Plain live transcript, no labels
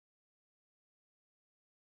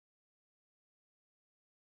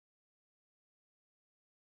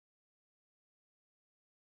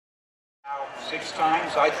6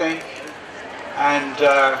 times, I think, and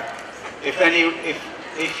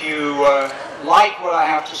if you like what I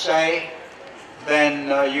have to say,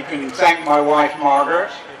 then you can thank my wife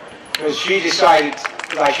Margaret, because she decided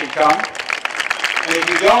that I should come. And if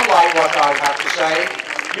you don't like what I have to say,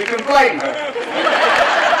 you can blame her.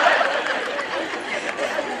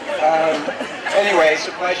 Anyway, it's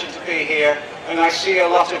a pleasure to be here, and I see a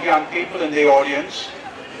lot of young people in the audience.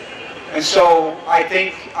 And so I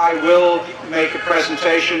think I will make a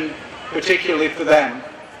presentation particularly for them.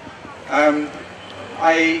 I'm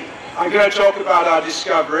going to talk about our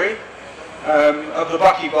discovery of the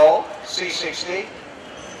buckyball, C60,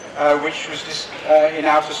 which was in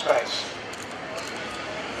outer space.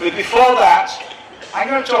 But before that, I'm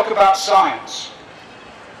going to talk about science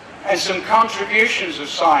and some contributions of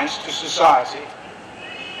science to society.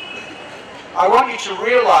 I want you to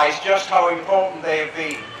realize just how important they have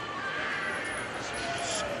been.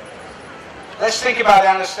 Let's think about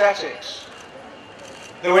anesthetics.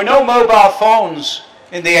 There were no mobile phones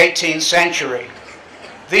in the 18th century.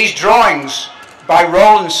 These drawings by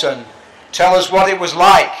Rowlandson tell us what it was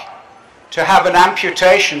like to have an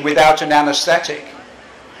amputation without an anesthetic.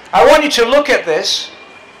 I want you to look at this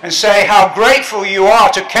and say how grateful you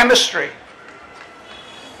are to chemistry.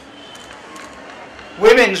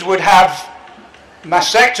 Women would have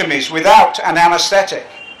mastectomies without an anesthetic.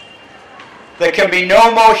 There can be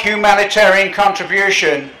no more humanitarian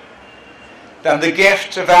contribution than the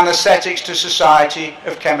gift of anesthetics to society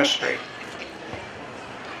of chemistry.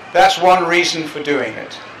 That's one reason for doing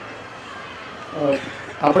it.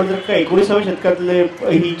 आपण जर का 19व्या शतकातले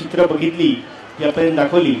ही चित्र बघितली जी आपण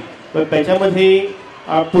दाखवली तर त्याच्यामध्ये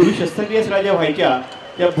पूर्वी शस्त्रक्रिया सगळ्या ज्या व्हायच्या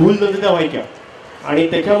त्या भूल नजर व्हायच्या आणि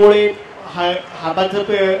त्याच्यामुळे हाताला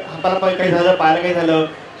काही झालं पायाला काही झालं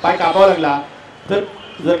पाय कापावा लागला तर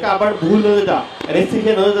जर का आपण भूल न देता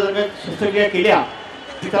एनेस्थेशिया न देता जर का शस्त्रक्रिया केल्या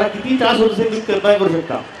तर त्याला किती त्रास होत असेल तुम्ही कल्पना करू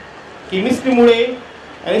शकता. केमिस्ट्रीमुळे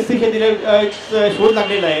एनेस्थेशिया दिल्या शोध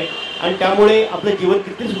लागलेला आहे आणि त्यामुळे आपलं जीवन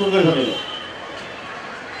किती सुखकर झालेलं आहे.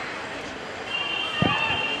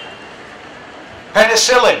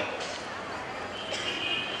 Penicillin.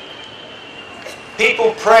 People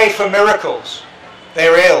pray for miracles.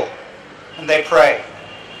 They're ill and they pray.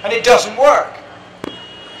 And it doesn't work.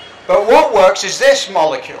 But what works is this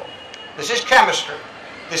molecule. This is chemistry.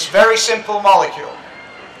 This very simple molecule.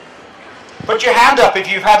 Put your hand up if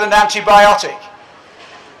you've had an antibiotic.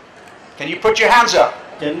 Can you put your hands up?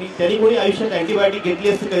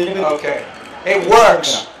 Okay. It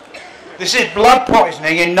works. This is blood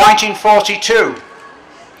poisoning in 1942.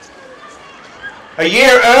 A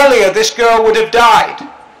year earlier, this girl would have died.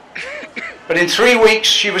 But in 3 weeks,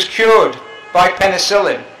 she was cured by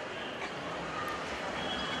penicillin.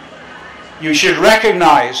 You should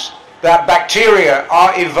recognize that bacteria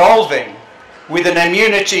are evolving with an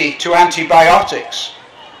immunity to antibiotics.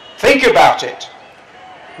 Think about it.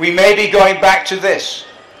 We may be going back to this.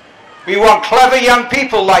 We want clever young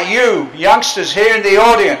people like you, youngsters here in the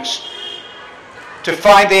audience, to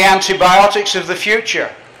find the antibiotics of the future,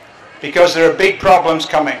 because there are big problems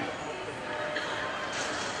coming.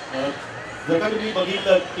 जर का तुम्ही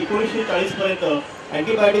बघितलं 1940 पर्यंत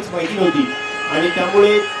antibiotics माहिती नव्हती आणि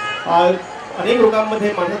त्यामुळे अनेक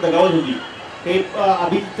रोगांमध्ये माणसं दगावत होती. हे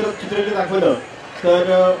आधी चित्र दाखवलं तर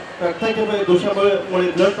रक्ताच्या दोषामुळे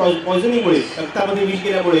ब्लड पॉयझनिंगमुळे रक्तामध्ये विष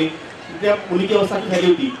गेल्यामुळे त्या मुलीची अवस्था झाली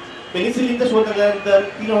होती. पेनिसिलिनचा शोध लागल्यानंतर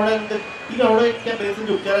 3 आठवड्याच्या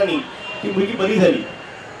पेनिसिलिनच्या उपचारांनी ती मुलगी बरी झाली.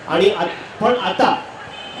 आणि पण आता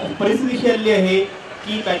परिस्थिती अशी आली आहे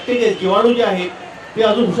की बॅक्टेरिया जीवाणू जे आहेत ते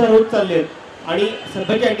अजून हुशार होत चालले आहेत आणि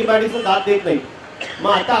सध्याच्या अँटीबायोटिक्सचा दाद देत नाहीत.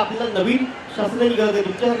 मग आता आपल्याला नवीन शास्त्रज्ञांची गरज आहे,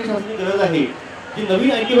 तुमच्यासारख्या शास्त्राची गरज आहे जी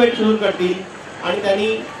नवीन अँटीबायोटिक शोधून काढतील आणि त्यांनी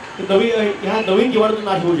ह्या नवीन जीवाणूचा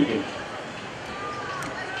नाश होऊ शकेल.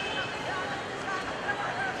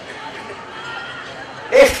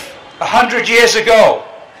 If 100 years ago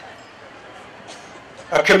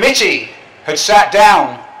a committee had sat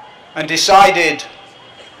down and decided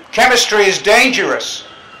chemistry is dangerous,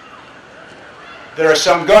 there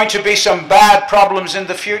are going to be some bad problems in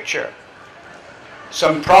the future.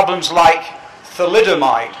 Some problems like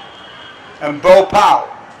thalidomide and Bhopal.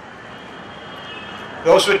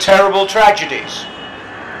 Those were terrible tragedies.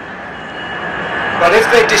 But if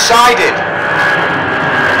they decided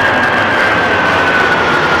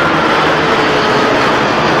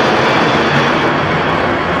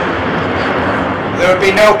there would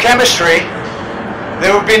be no chemistry,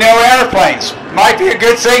 there would be no airplanes. Might be a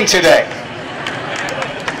good thing today.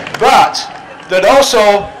 But that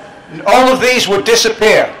also all of these would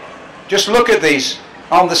disappear. Just look at these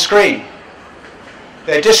on the screen.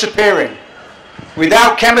 They're disappearing.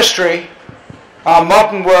 Without chemistry, our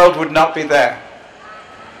modern world would not be there.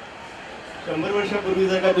 100 वर्षापूर्वी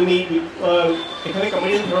जर का तुम्ही एखाद्या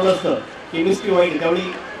कंपनीचं ठरवलं असतं chemistry white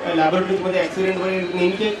त्यावेळी लॅबोरेटरीजमध्ये accident वगैरे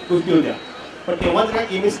नेहमीच्या गोष्टी होत्या, पण तेव्हा जर का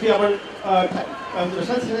केमिस्ट्री आपण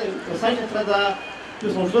रसायनशास्त्राचा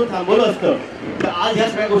संशोधन थांबवलं असतं तर आज ह्या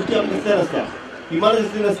सगळ्या गोष्टी आपण दिसल्या नसत्या, विमानं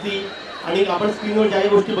दिसली नसती आणि आपण स्क्रीनवर ज्या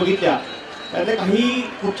गोष्टी बघितल्या त्यातल्या काही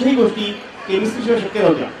कुठच्याही गोष्टी केमिस्ट्रीशिवाय शक्य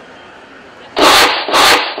नव्हत्या.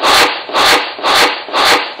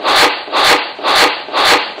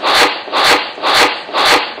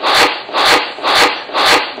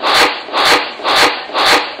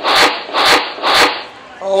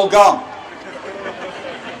 All gone.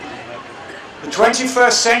 The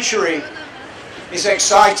 21st century is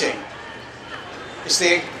exciting. It's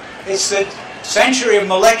the century of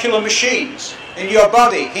molecular machines. In your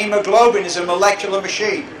body, hemoglobin is a molecular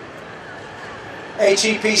machine.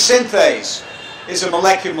 ATP synthase is a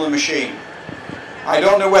molecular machine. I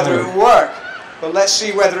don't know whether it will work, but let's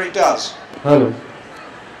see whether it does. Hello.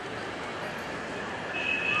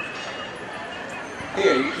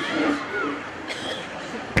 Here,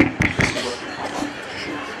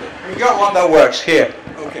 we got one that works. Here.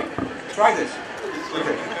 Okay. Try this.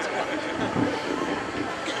 Okay.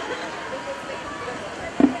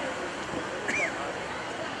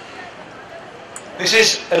 This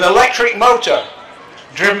is an electric motor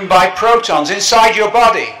driven by protons inside your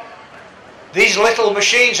body. These little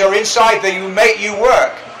machines are inside that make you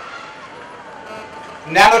work.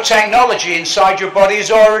 Nanotechnology inside your body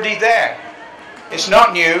is already there. It's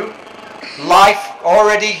not new. Life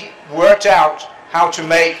already worked out how to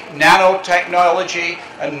make nanotechnology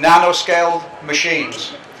and nanoscale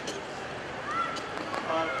machines.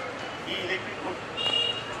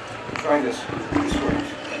 Try this. This works.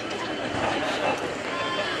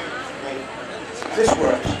 This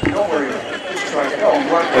works. Don't worry about it. Just try it. Oh,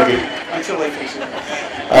 work until they fix it.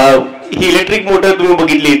 He electric motor तुम्ही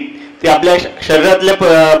बघितली ती आपल्या शरीरातल्या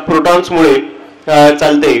प्रोटॉन्समुळे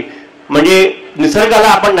चालते. म्हणजे निसर्गाला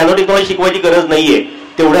आपण nano technology शिकवायची गरज नाहीये.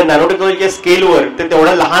 तेवढ्या नॅनो टेक्नॉलॉजीच्या स्केलवर ते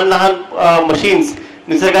तेवढ्या लहान लहान मशीन्स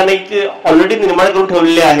निसर्गाने ऑलरेडी निर्माण करून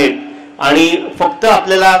ठेवलेले आहेत आणि फक्त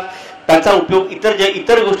आपल्याला त्याचा उपयोग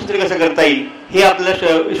इतर गोष्टी कसा करता येईल हे आपल्याला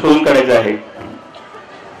शोधून काढायचं आहे.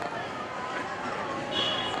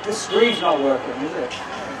 This screen's not working, is it?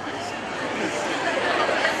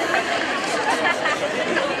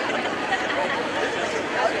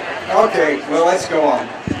 Okay, well, let's go on.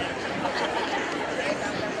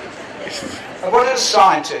 What is a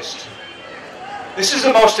scientist? This is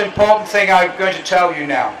the most important thing I'm going to tell you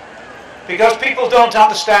now, because people don't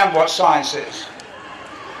understand what science is.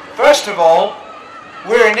 First of all,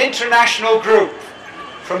 we're an international group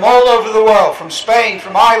from all over the world, from Spain,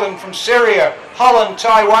 from Ireland, from Syria, Holland,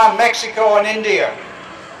 Taiwan, Mexico, and India.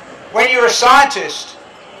 When you're a scientist,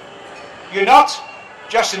 you're not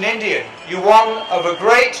just an Indian, you're one of a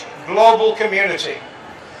great global community.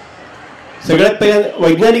 सगळ्यात पहिल्यांदा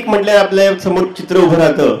वैज्ञानिक म्हटल्यावर आपल्या समोर चित्र उभं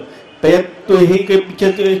राहतं. त्याच्यात तो हे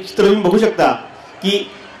चित्र तुम्ही बघू शकता की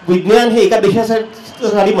विज्ञान हे एका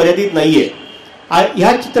देशासाठी मर्यादित नाहीये.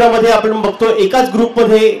 ह्या चित्रामध्ये आपण बघतो एकाच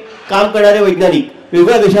ग्रुपमध्ये काम करणारे वैज्ञानिक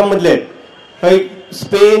वेगवेगळ्या देशांमधले आहेत.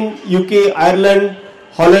 स्पेन, UK, आयर्लंड,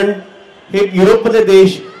 हॉलंड हे युरोपमधले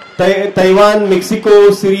देश, तैवान,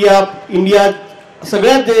 मेक्सिको, सिरिया, इंडिया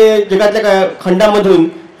सगळ्या जगातल्या खंडामधून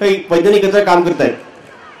वैज्ञानिक काम करत आहेत.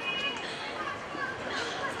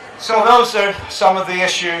 So those are some of the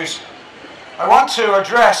issues I want to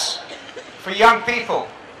address for young people.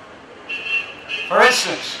 For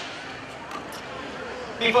instance,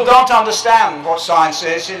 people don't understand what science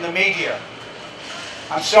is in the media.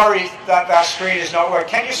 I'm sorry that that screen is not working.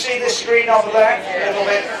 Can you see this screen over there a little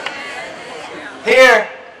bit? Here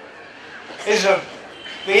is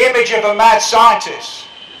the image of a mad scientist.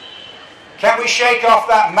 Can we shake off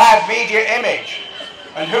that mad media image?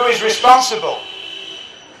 And who is responsible?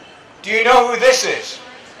 Do you know who this is?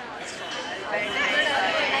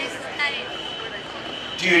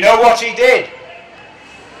 Do you know what he did?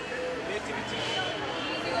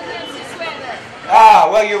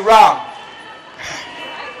 Well, you're wrong.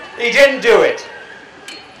 He didn't do it.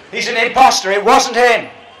 He's an imposter. It wasn't him.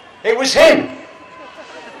 It was him.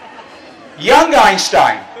 Young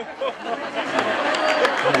Einstein.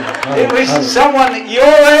 It was someone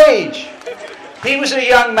your age. He was a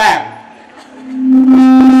young man.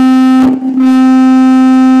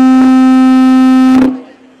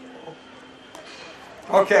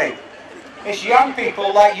 Okay, it's young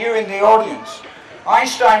people like you in the audience.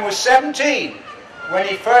 Einstein was 17 when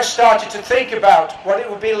he first started to think about what it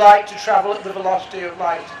would be like to travel at the velocity of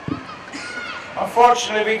light.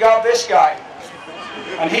 Unfortunately, we got this guy.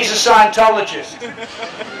 and he's a Scientologist.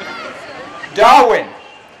 Darwin,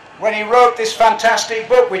 when he wrote this fantastic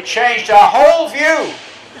book which changed our whole view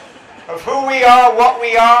of who we are, what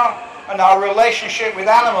we are, and our relationship with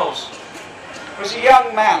animals, was a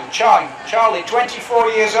young man, Charlie,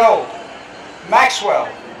 24 years old. Maxwell.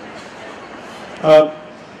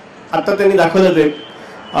 आता त्यांनी दाखवलं ते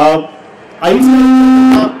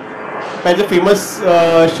Einstein त्याचे famous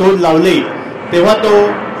शोध लावले तेव्हा तो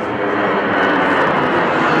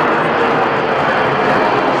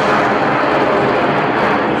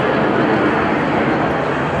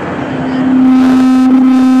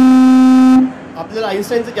आपल्याला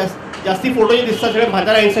आईन्स्टाईनचे जास्ती फोटो जे दिसतात सगळे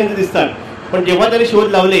म्हातारा आईन्स्टाईनचे दिसतात, पण जेव्हा त्याने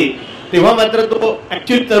शोध लावले तेव्हा मात्र तो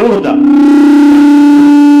ऍक्च्युअली तरुण होता.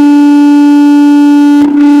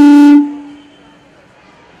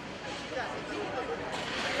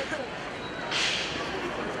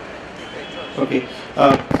 ओके,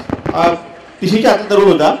 तिशीच्या आता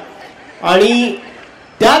तरुण होता आणि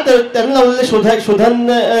त्यांना लावलेल्या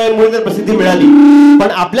शोधांमुळे तर प्रसिद्धी मिळाली,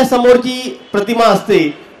 पण आपल्या समोरची प्रतिमा असते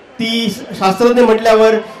ती शास्त्रज्ञ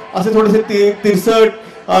म्हटल्यावर असे थोडेसे तिरसट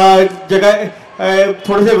जगा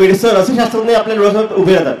थोडेसे वेडसर असे शास्त्रज्ञ आपल्या डोळ्यासमोर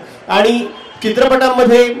उभे राहतात आणि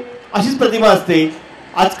चित्रपटांमध्ये अशीच प्रतिमा असते.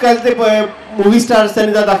 आजकाल ते मूव्ही स्टार्स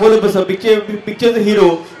त्यांनी दाखवलं कसं पिक्चरचे हिरो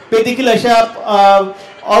ते देखील अशा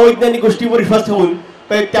अवैज्ञानिक गोष्टींवर विश्वास ठेवून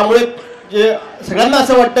त्यामुळे सगळ्यांना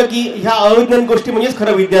असं वाटतं की ह्या अवैज्ञानिक गोष्टी म्हणजेच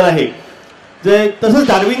खरं विज्ञान आहे. तसंच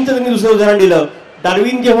डार्विनचं त्यांनी दुसरं उदाहरण दिलं.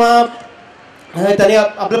 डार्विन जेव्हा त्याने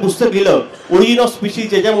आपलं पुस्तक लिहिलं ओरिजिन ऑफ स्पीशीज,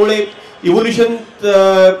 ज्याच्यामुळे इव्होल्युशन,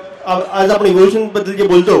 आज आपण इव्होल्युशन बद्दल जे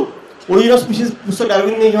बोलतो, ओरिजिन ऑफ स्पीशीज पुस्तक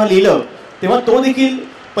डार्विनने जेव्हा लिहिलं तेव्हा तो देखील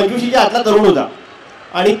 25च्या आतला तरुण होता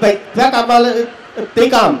आणि त्या कामाला ते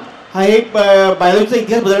काम हा एक बायोलॉजीचा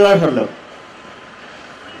इतिहास बदलणार ठरलं.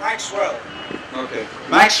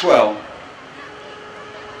 Maxwell.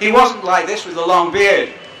 He wasn't like this with a long beard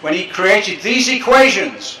when he created these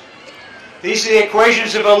equations. These are the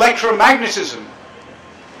equations of electromagnetism.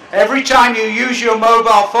 Every time you use your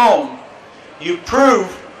mobile phone, you prove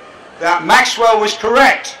that Maxwell was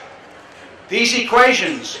correct. These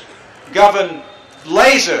equations govern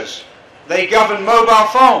lasers, they govern mobile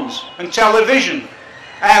phones and television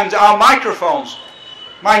and our microphones.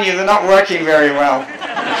 Mind you, they're not working very well.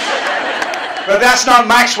 But that's not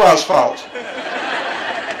Maxwell's fault.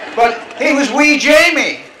 But he was wee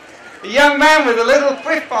Jamie, a young man with a little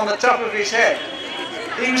whip on the top of his head.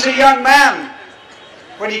 He was a young man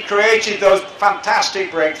when he created those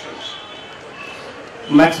fantastic breakthroughs.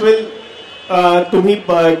 Maxwell, तुम्ही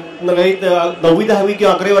 9वी 10वी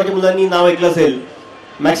किंवा 11वी वर्षाच्या मुलांनी नाव ऐकलं असेल.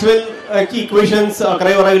 Maxwell ची equations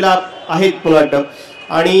 11वी 12वीला आहेत मला वाटतं.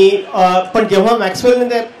 आणि पण जेव्हा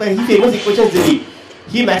मॅक्सवेलने ही फेमस इक्वेशन्स दिली,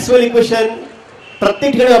 ही मॅक्सवेल इक्वेशन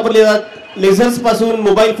प्रत्येक ठिकाणी वापरली जातात. लेझर्स पासून,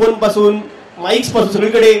 मोबाईल फोन पासून, माईक्स पासून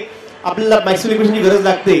सगळीकडे आपल्याला मॅक्सवेल इक्वेशनची गरज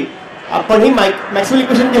लागते. पण ही मॅक्सवेल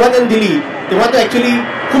इक्वेशन जेव्हा त्यांनी दिली तेव्हा तो ऍक्च्युअली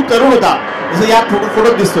खूप तरुण होता, जसं या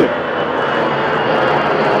फोटोत दिसतोय.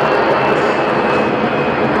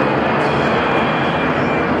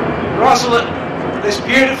 Rosalind, this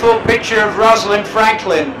beautiful picture of Rosalind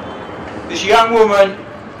Franklin, this young woman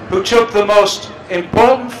who took the most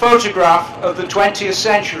important photograph of the 20th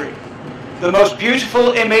century. The most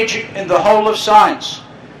beautiful image in the whole of science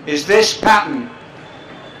is this pattern,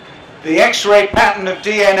 the X-ray pattern of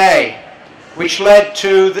DNA, which led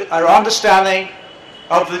to our understanding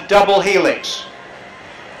of the double helix.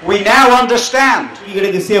 We now understand.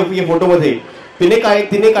 इकडे दिसते या फोटोमध्ये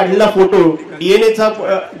तिने काढलेला photo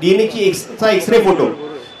डीएनएची x ray photo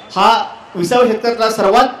हा 20व्या शतकातला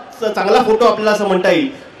सर्वात चांगला photo आपल्याला असं म्हणता येईल,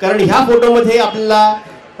 कारण ह्या फोटोमध्ये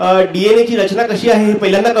आपल्याला डीएनएची रचना कशी आहे हे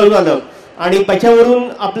पहिल्यांदा कळून आलं आणि त्याच्यावरून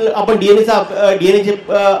आपण डीएनएचे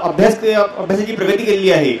अभ्यासाची प्रगती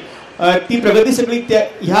केलेली आहे. ती प्रगती सगळी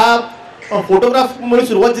ह्या फोटोग्राफमुळे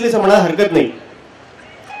सुरुवात झाली असं म्हणायला हरकत नाही.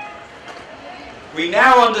 We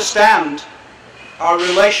now understand our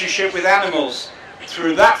relationship with animals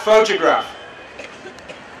through that photograph.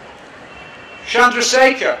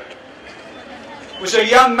 Chandrasekhar was a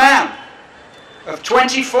young man of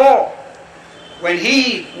 24 when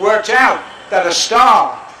he worked out that a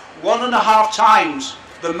star 1.5 times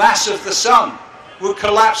the mass of the sun would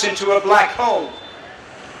collapse into a black hole.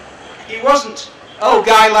 He wasn't an old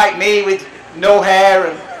guy like me with no hair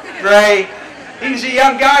and grey. He was a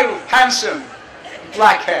young guy with handsome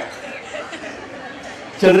black hair.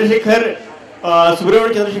 Chandrashekhar,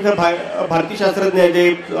 Subramanya Chandrashekhar भारतीय शास्त्रज्ञ जे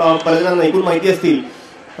बऱ्याचजणांना ऐकून माहिती असतील,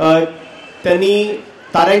 त्यांनी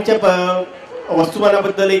ताऱ्यांच्या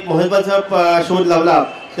वस्तुमानाबद्दल एक महत्त्वाचा शोध लावला.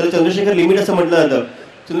 त्याला चंद्रशेखर लिमिट असं म्हटलं जातं.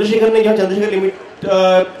 चंद्रशेखरने जेव्हा चंद्रशेखर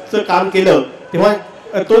लिमिटचं काम केलं तेव्हा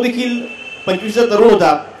तो देखील 25चा तरुण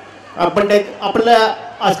होता. पण आपल्याला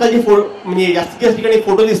आजकाल जे म्हणजे जास्तीत जास्त ठिकाणी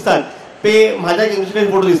फोटो दिसतात ते माझ्या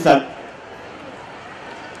फोटो दिसतात.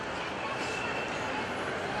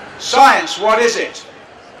 Science, what is it?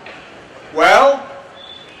 Well,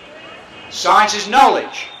 science is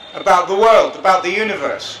knowledge about the world, about the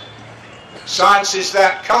universe. Science is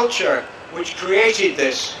that culture which created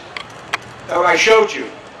this that I showed you.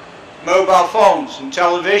 Mobile phones and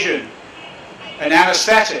television and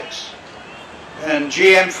anesthetics and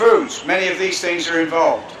GM foods. Many of these things are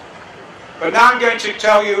involved. But now I'm going to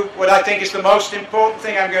tell you what I think is the most important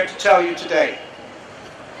thing I'm going to tell you today.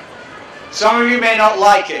 Some of you may not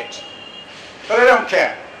like it, but I don't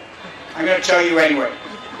care. I'm going to tell you anyway.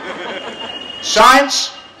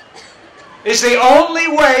 Science is the only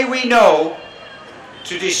way we know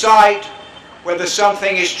to decide whether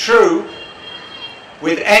something is true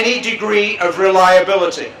with any degree of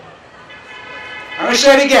reliability. I'm going to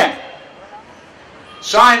say it again.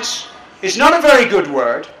 Science is not a very good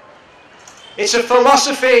word. It's a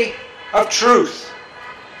philosophy of truth.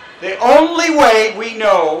 The only way we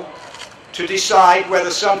know to decide whether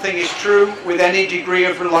something is true with any degree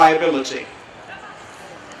of reliability.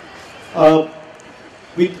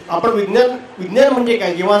 आपण विज्ञान म्हणजे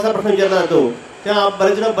काय जेव्हा असा प्रश्न विचारला जातो तेव्हा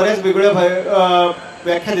बरेच जण बऱ्याच वेगवेगळ्या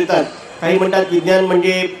व्याख्या देतात. काही म्हणतात विज्ञान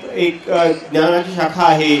म्हणजे एक ज्ञानाची शाखा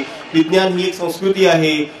आहे, विज्ञान ही एक संस्कृती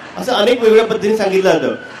आहे, असं अनेक वेगवेगळ्या पद्धतीने सांगितलं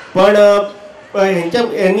जातं. पण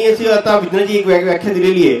यांनी अशी आता विज्ञानाची एक व्याख्या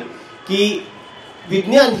दिलेली आहे की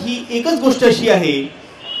विज्ञान ही एकच गोष्ट अशी आहे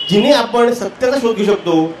जिने आपण सत्याचा शोध घेऊ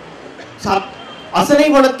शकतो. असं नाही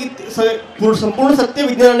म्हणत की संपूर्ण सत्य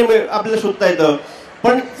विज्ञानाने आपल्याला शोधता येतं,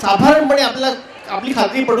 पण साधारणपणे आपल्याला आपली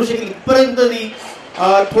खात्री पडू शकेल इथपर्यंत तरी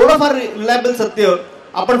थोडंफार रिलायबल सत्य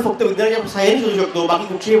आपण फक्त विज्ञानाच्या सहाय्याने शोधू शकतो. बाकी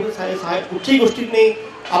कुठच्याही गोष्टीने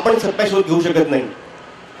आपण सत्य शोध घेऊ शकत नाही.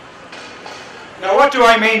 Now what do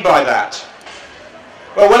I mean by that?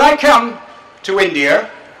 Well, when I come to India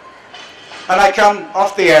and I come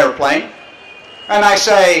off the airplane and I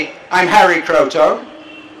say, I'm Harry Kroto,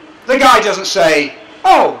 the guy doesn't say,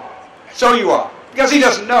 oh, so you are, because he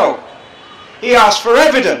doesn't know. He asks for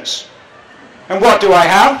evidence. And what do I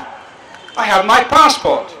have? I have my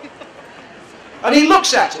passport. And he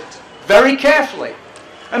looks at it very carefully.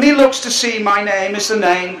 And he looks to see my name is the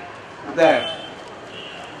name there.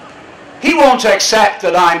 He won't accept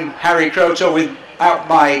that I'm Harry Kroto without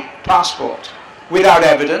my passport, without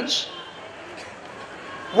evidence.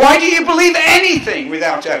 Why do you believe anything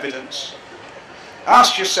without evidence?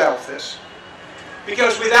 Ask yourself this.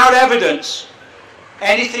 Because without evidence,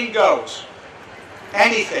 anything goes.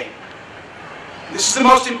 Anything. This is the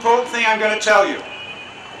most important thing I'm going to tell you.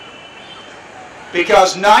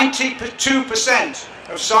 Because 92%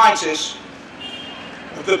 of scientists,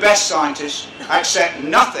 of the best scientists, accept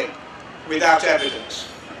nothing without evidence.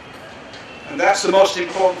 And that's the most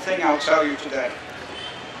important thing I'll tell you today.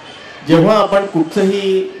 जेव्हा आपण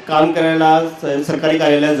कुठचंही काम करायला सरकारी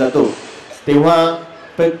कार्यालयात जातो तेव्हा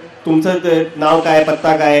तुमचं नाव काय,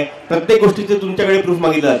 पत्ता काय, प्रत्येक गोष्टीचं तुमच्याकडे प्रूफ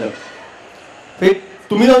मागितलं जातं.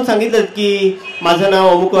 तुम्ही जाऊन सांगितलं की माझं नाव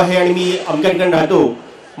अमुक आहे आणि मी अमक्या ठिकाणी राहतो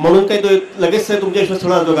म्हणून काही तो लगेच तुमच्या विश्वास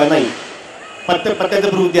ठेवला जातो का? नाही. पत्त्याचं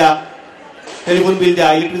प्रूफ द्या, टेलिफोन बिल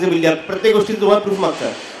द्या, इलेक्ट्रिकचं बिल द्या, प्रत्येक गोष्टीचं तुम्हाला प्रूफ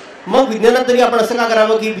मागतात. मग विज्ञानात तरी आपण असं का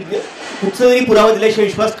करावं की कुठचा तरी पुरावा दिल्याशिवाय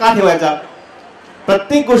विश्वास का ठेवायचा?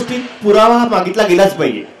 प्रत्येक गोष्टीत पुरावा हा मागितला गेलाच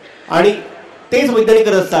पाहिजे आणि तेच वैज्ञानिक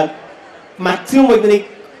करत असतात. मॅक्सिमम वैज्ञानिक,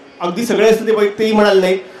 अगदी सगळे असते तेही म्हणाले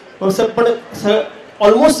नाही पण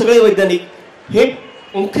ऑलमोस्ट सगळे वैज्ञानिक हे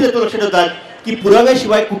मुख्य तत्व लक्षात ठेवतात की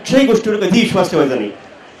पुराव्याशिवाय कुठच्याही गोष्टीवर कधी विश्वास ठेवायचा नाही.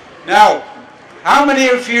 Now, how many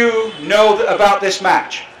of you know about this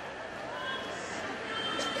match?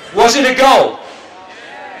 Was it a goal?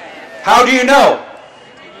 How do you know?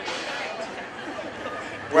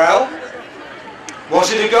 Well,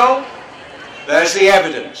 was it a goal? There's the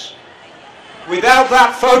evidence. Without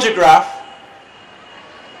that photograph,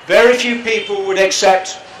 very few people would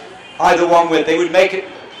accept either one way. They would make it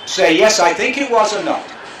say, yes, I think it was or not.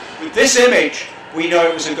 With this image, we know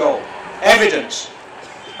it was a goal. Evidence.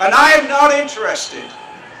 And I am not interested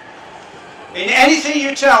in anything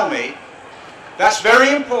you tell me. That's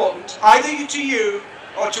very important, either to you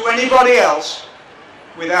or to anybody else,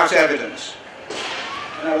 without evidence.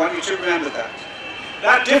 And I want you to remember that.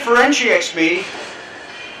 That differentiates me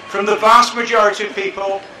from the vast majority of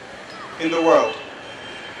people in the world.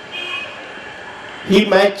 He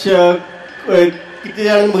match किती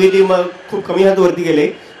जणांनी बघितली, खूप कमी हात वरती गेले.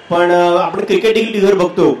 पण आपण क्रिकेट देखील टीव्हीवर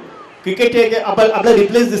बघतो. क्रिकेट आपला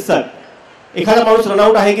रिप्लेस दिसतात. एखादा माणूस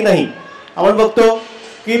रनआउट आहे की नाही आपण बघतो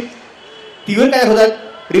की टीव्हीवर काय दाखवतात,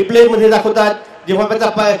 रिप्लेमध्ये दाखवतात जेव्हा त्याचा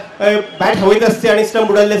बॅट हवेत असते आणि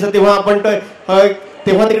स्टंप उडाले असते तेव्हा आपण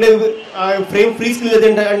तेव्हा तिकडे फ्रेम फ्रीज केलं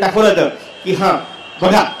जाते आणि दाखवलं जातं की हां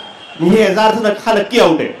बघा म्हणजे याचा अर्थ हा नक्की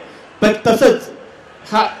आउट आहे. पण तसंच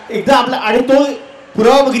हा एकदा आपला आणि तो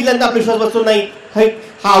पुरावा बघितल्यानंतर आपला विश्वास बसतो नाही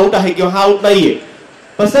हा आउट आहे किंवा हा आउट नाहीये.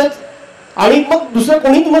 तसंच आणि मग दुसरं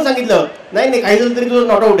कोणी तुम्हाला सांगितलं नाही नाही काही झालं तरी तुझं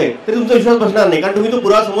नॉट आउट आहे तरी तुमचा विश्वास बसणार नाही कारण तुम्ही तो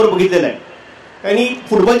पुरावा समोर बघितलेला आहे. आणि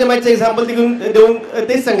फुटबॉलच्या मॅचचं एक्झाम्पल देऊन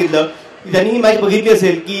तेच सांगितलं की त्यांनी ही मॅच बघितली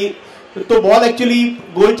असेल की तो बॉल ऍक्च्युली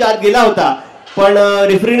गोलच्या आत गेला होता पण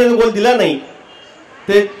रेफरीने तो गोल दिला नाही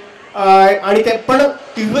ते आणि त्या पण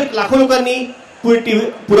टीव्हीवर लाखो लोकांनी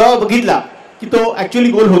पुरावा बघितला की तो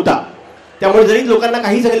ऍक्च्युअली गोल होता. त्यामुळे जरी लोकांना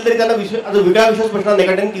काही सांगितलं तरी त्यांना वेगळा विश्वास बसणार नाही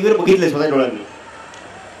कारण त्यांनी टीव्हीवर बघितले स्वतः डोळ्यांनी.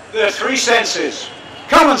 There are three senses.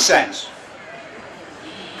 Common sense.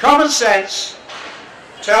 Common sense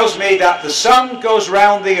tells me that the sun goes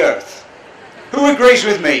round the earth. Who agrees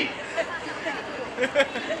with me?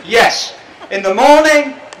 Yes. In the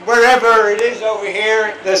morning, wherever it is over here,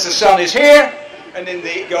 the sun is here, and then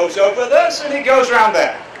it goes over this, and it goes round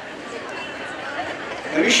there.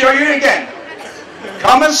 Let me show you it again.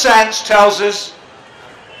 Common sense tells us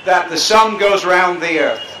that the sun goes round the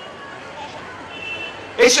earth.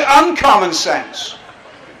 It's uncommon sense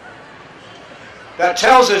that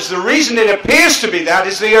tells us the reason it appears to be that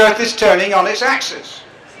is the earth is turning on its axis.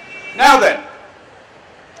 Now then,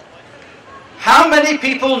 how many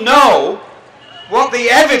people know what the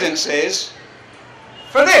evidence is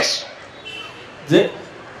for this? जे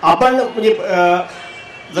आपण म्हणजे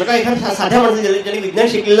जर का एखाद्या साध्या माणसाने ज्याने विज्ञान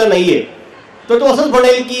शिकलेलं नाहीये तर तो असंच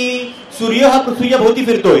म्हणेल की सूर्य हा पृथ्वीच्या भोवती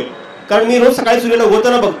फिरतोय कारण मी रोज सकाळी सूर्याला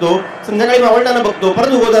उगवताना बघतो संध्याकाळी मावळताना बघतो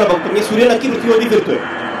परत उगवताना बघतो मी सूर्य नक्की पृथ्वीवरती फिरतोय.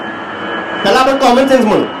 त्याला आपण कॉमन सेन्स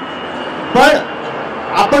म्हणू. पण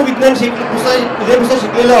आपण विज्ञान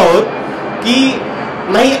शिकलेलो आहोत की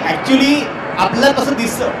नाही ऍक्च्युली आपल्याला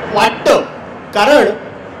कसं वाटतं कारण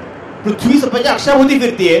पृथ्वी स्वतःच्या अक्षाभोवती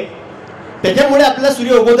फिरतीये त्याच्यामुळे आपल्याला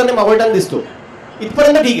सूर्य उगवताना मावळताना दिसतो.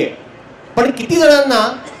 इथपर्यंत ठीक आहे. पण किती जणांना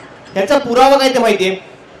याचा पुरावा काय ते माहितीये?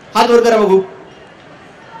 हात वर करा बघू.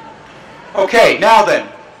 Okay, now then.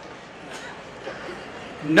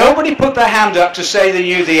 Nobody put their hand up to say they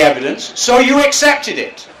knew the evidence, so you accepted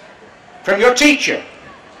it from your teacher.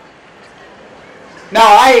 Now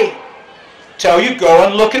I tell you, go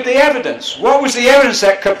and look at the evidence. What was the evidence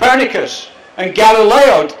that Copernicus and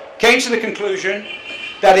Galileo came to the conclusion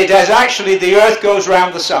that it is actually the earth goes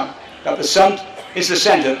round the sun, that the sun is the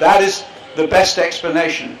center? That is the best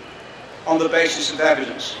explanation on the basis of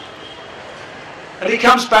evidence. And it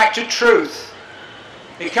comes back to truth.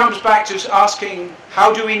 It comes back to asking,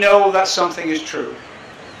 how do we know that something is true?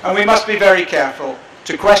 And we must be very careful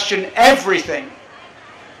to question everything.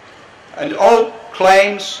 And all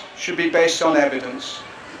claims should be based on evidence.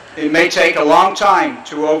 It may take a long time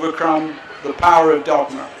to overcome the power of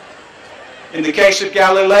dogma. In the case of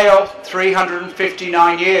Galileo,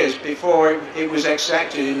 359 years before it was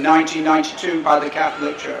accepted in 1992 by the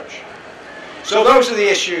Catholic Church. So those are the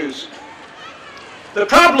issues. The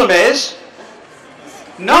problem is,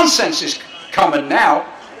 nonsense is common now.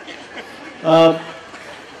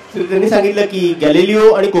 त्यांनी सांगितलं की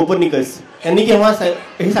Galileo आणि Copernicus यांनी केव्हा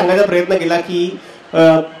हे सांगायचा प्रयत्न केला की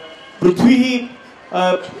पृथ्वी ही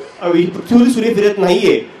पृथ्वीवर सूर्य फिरत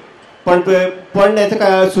नाहीये पण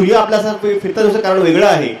त्याचं सूर्य आपल्याला फिरता दुसरं कारण वेगळं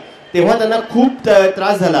आहे. तेव्हा त्यांना खूप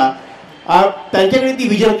त्रास झाला. त्यांच्याकडे ती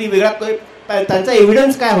विजन होती वेगळा त्यांचा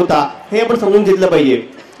एव्हिडन्स काय होता हे आपण समजून घेतलं पाहिजे.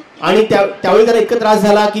 आणि त्यावेळी त्यांना इतका त्रास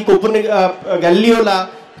झाला की गॅलिलिओला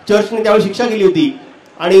चर्चने त्यावेळी शिक्षा केली होती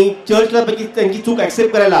आणि चर्चला त्यांची चूक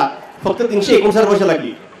ऍक्सेप्ट करायला फक्त 359 वर्ष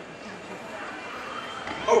लागली.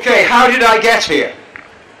 Okay, how did I get here?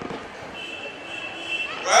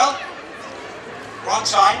 Well, one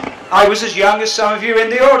time I was as young as some of you in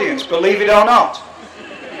the audience, believe it or not.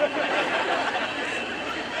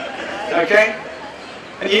 Okay?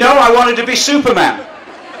 And you know, I wanted to be Superman.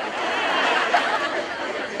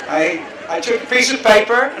 I took a piece of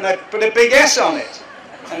paper and I put a big S on it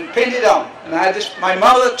and pinned it on. And I had this, my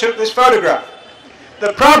mother took this photograph.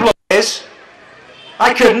 The problem is,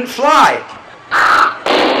 I couldn't fly.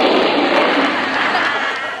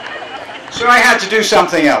 So I had to do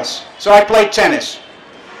something else. So I played tennis.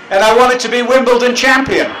 And I wanted to be Wimbledon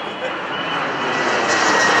champion.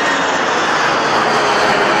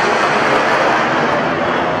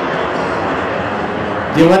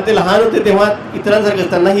 जेव्हा ते लहान होते तेव्हा इतरांसारखं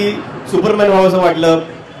त्यांनाही Superman व्हावं असं वाटलं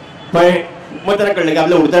पण मग त्यांना कळलं की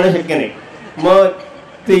आपल्याला उडता येणं शक्य नाही. मग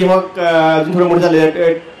ते जेव्हा अजून थोडं मोठं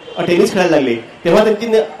झाले टेनिस खेळायला लागले तेव्हा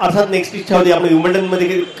त्यांची अर्थात नेक्स्ट इच्छा होती आपण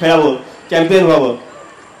विम्बल्डनमध्ये खेळावं चॅम्पियन व्हावं.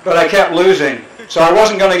 But I kept losing, so I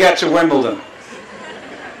wasn't going to get to Wimbledon.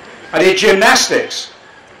 I did gymnastics.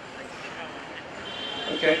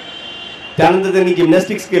 Okay. त्यानंतर त्यांनी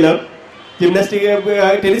जिम्नॅस्टिक्स केलं. जिम्नॅस्टिक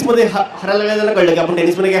टेनिसमध्ये हरायला लागल्यानं कळलं की आपण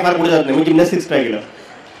टेनिसमध्ये काय फार पुढे जात नाही, मग जिम्नॅस्टिक्स ट्राय केलं.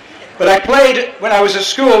 But I played, when I was at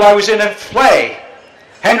school, I was in a play,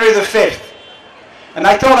 Henry V. And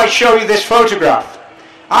I thought I'd show you this photograph.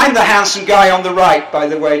 I'm the handsome guy on the right, by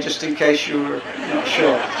the way, just in case you were not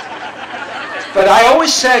sure. But I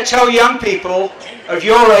always tell young people of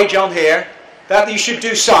your age on here that you should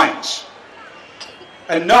do science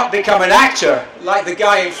and not become an actor like the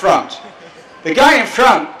guy in front. The guy in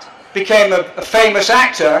front became a famous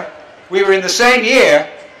actor. We were in the same year,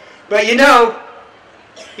 but you know,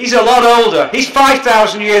 he's a lot older. He's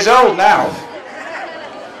 5,000 years old now.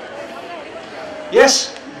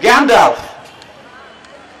 Yes, Gandalf.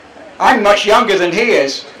 I'm much younger than he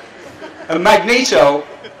is. And Magneto,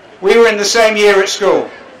 we were in the same year at school.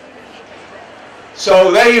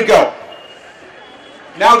 So there you go.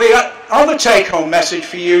 Now the other take-home message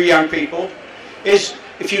for you young people is,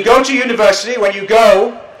 if you go to university, when you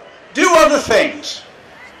go, do other things.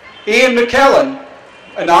 Ian McKellen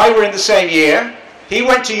and I were in the same year. He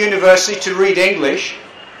went to university to read English,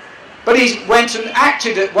 but he went and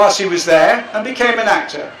acted whilst he was there and became an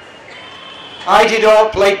actor. I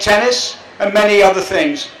played tennis and many other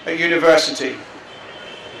things at university.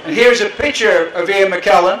 And here's a picture of Ian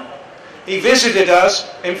McKellen. He visited us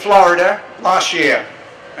in Florida last year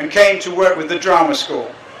and came to work with the drama school.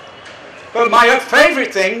 But my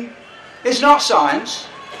favorite thing is not science.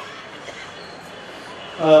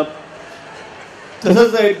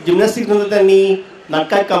 तसंच gymnastics नंतर त्यांनी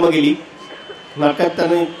नाटकात कामं केली. नाटकात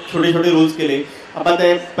त्यांनी छोटे छोटे रोल्स केले. आपण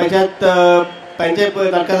त्याच्यात त्यांच्या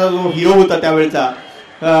नाटकाचा जो हिरो होता त्यावेळेचा,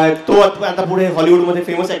 तो आता पुढे हॉलिवूडमध्ये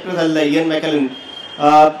फेमस ॲक्टर झालेला आहे, इयन मॅकेलन.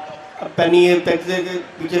 त्यांनी त्याचे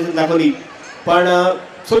पिक्चर्स दाखवली. पण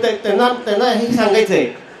सो त्यांना हे सांगायचं आहे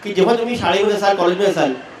की जेव्हा तुम्ही शाळेमध्ये असाल, कॉलेजमध्ये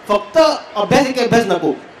असाल, फक्त अभ्यास एक अभ्यास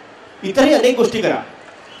नको, इतरही अनेक गोष्टी करा.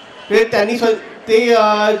 त्यांनी ते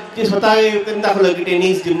जे स्वतः त्यांनी दाखवलं की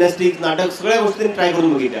टेनिस, जिम्नॅस्टिक्स, नाटक सगळ्या गोष्टी त्यांनी ट्राय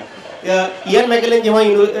करून बघितल्या. इयन मॅकेलन जेव्हा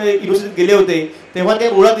युनिव्हर्सिटीत गेले होते तेव्हा ते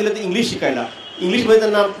मुळात दिलं ते इंग्लिश शिकायला. इंग्लिशमध्ये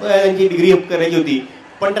त्यांना त्यांची डिग्री करायची होती,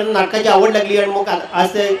 पण त्यांना नाटकाची आवड लागली आणि मग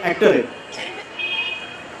आज ते ॲक्टर आहेत.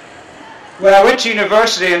 When I went to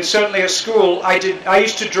university and certainly at school, I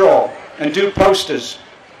used to draw and do posters.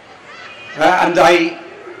 And I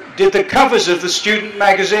did the covers of the student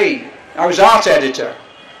magazine. I was art editor.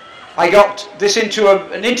 I got this into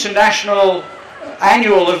an international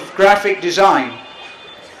annual of graphic design.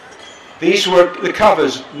 These were the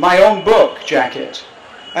covers, my own book jacket.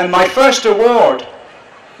 And my first award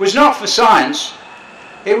was not for science,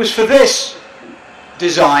 it was for this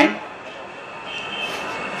design,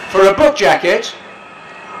 for a book jacket.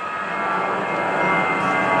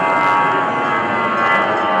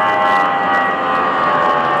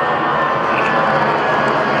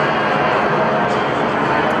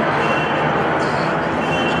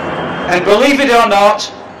 And believe it or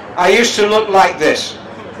not, I used to look like this.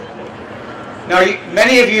 Now,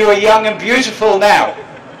 many of you are young and beautiful now,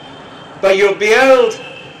 but you'll be old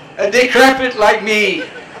and decrepit like me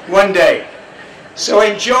one day. So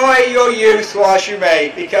enjoy your youth whilst you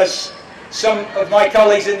may, because some of my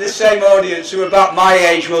colleagues in this same audience who are about my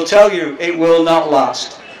age will tell you it will not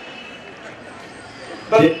last.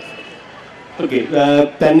 Okay,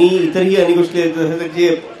 त्यांनी इतरही अनेक गोष्टी, त्यांची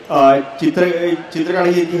चित्र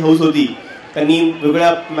काढायची जी हौस होती, त्यांनी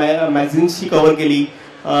वेगवेगळ्या मॅगझिन्सची कव्हर केली.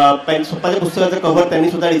 स्वतःच्या पुस्तकाचं कव्हर त्यांनी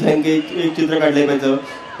स्वतः डिझाईन केली, चित्र काढलं पाहिजे.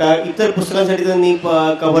 इतर पुस्तकांसाठी त्यांनी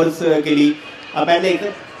कव्हर्स केली.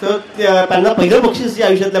 तर त्यांना पहिलं बक्षीस जे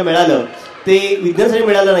आयुष्यातलं मिळालं ते विज्ञानासाठी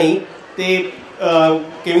मिळालं नाही, ते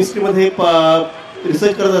केमिस्ट्रीमध्ये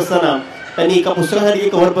रिसर्च करत असताना त्यांनी एका पुस्तकासाठी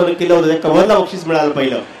कव्हर केलं होतं, त्या कव्हरला बक्षीस मिळालं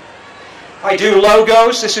पहिलं. I do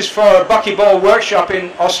logos. This is for a buckyball workshop in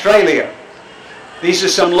Australia. These are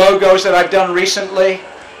some logos that I've done recently.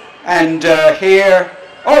 And here,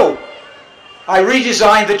 I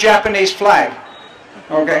redesigned the Japanese flag.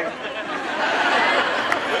 Okay.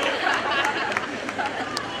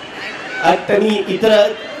 त्यांनी इतर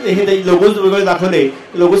हे लोगोज वेगवेगळे दाखवले,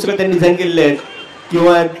 लोगोज सगळे त्यांनी डिझाईन केलेले आहेत,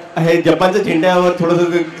 किंवा हे जपानच्या झेंड्यावर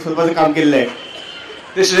थोडंसं स्वतःचं काम केलेलं आहे.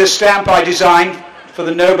 This is a stamp I designed for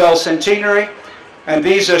the Nobel Centenary, and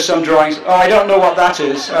these are some drawings. Oh, I don't know what that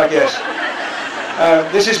is, I guess.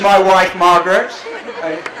 This is my wife Margaret,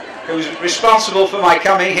 who was responsible for my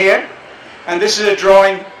coming here, and this is a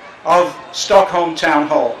drawing of Stockholm Town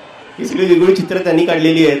Hall. ही सगळी वेगवेगळी चित्र त्यांनी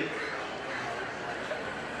काढलेली आहेत.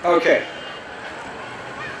 Okay.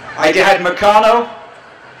 I had Meccano,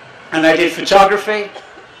 and I did photography,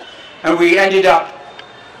 and we ended up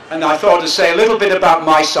and I thought to say a little bit about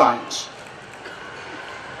my science.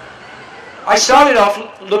 I started off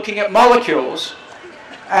looking at molecules,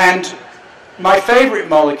 and my favorite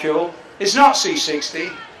molecule is not C60,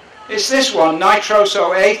 it's this one,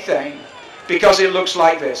 nitrosoethane, because it looks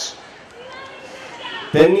like this.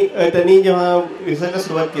 त्यांनी जेव्हा रिसर्चला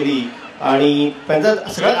सुरुवात केली आणि त्यांचा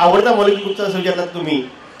सगळ्यात आवडता molecule कुठचा असं विचारलात तुम्ही,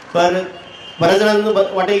 तर बऱ्याच जणांना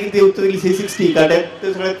वाटेल की ते उत्तर दिली C60, कारण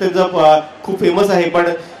ते सगळ्यात त्यांचा खूप फेमस आहे,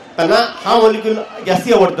 पण त्यांना हा मॉलिक्यूल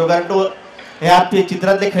जास्ती आवडतो कारण तो ह्या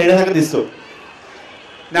चित्रातले खेळण्यासारखा दिसतो.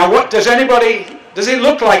 Now what does it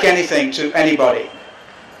look like anything to anybody?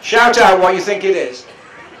 Shout out what you think it is.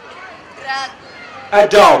 A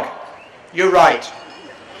dog. You're right.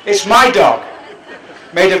 It's my dog.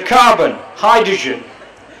 Made of carbon, hydrogen,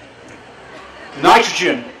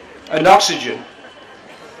 nitrogen and oxygen.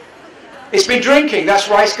 It's been drinking, that's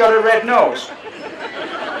why it's got a red nose.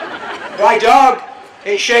 My dog,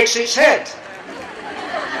 it shakes its head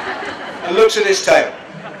and looks at its tail.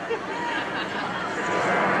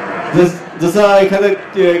 जसं एखादा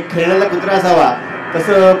खेळणारा कुत्रा असावा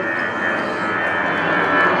तसं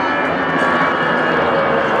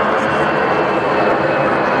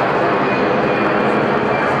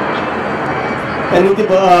त्यांनी ते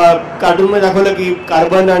cartoon मध्ये दाखवलं की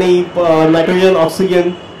कार्बन आणि नायट्रोजन ऑक्सिजन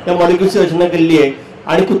या मॉलिक्यूलची रचना केलेली आहे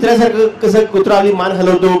आणि कुत्र्यासारखं कसं कुत्रा आपली मान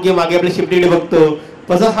हलवतो की मागे आपल्या शिफ्टीकडे बघतो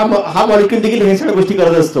तसं हा मॉलिक्यूल देखील हे सगळ्या गोष्टी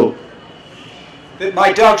करत असतो. My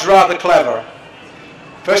dog's rather clever.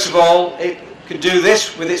 First of all, it can do this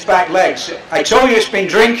with its back legs. I told you it's been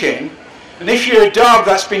drinking, and if you're a dog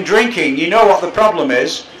that's been drinking, you know what the problem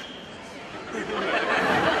is.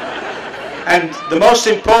 And the most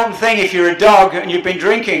important thing if you're a dog and you've been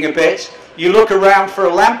drinking a bit, you look around for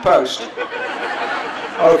a lamppost.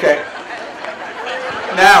 Okay.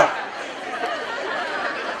 Now,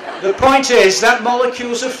 the point is that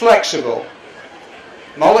molecules are flexible.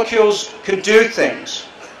 Molecules can do things.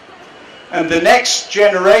 And the next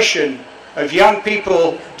generation of young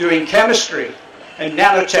people doing chemistry and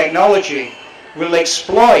nanotechnology will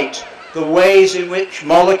exploit the ways in which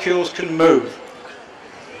molecules can move.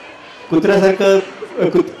 कुत्र्यासारखं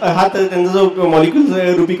हा तर त्यांचा जो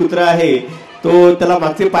molecule रूपी कुत्रा आहे तो त्याला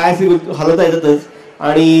मागचे पाय असे हलवता येतातच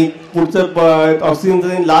आणि पुढचं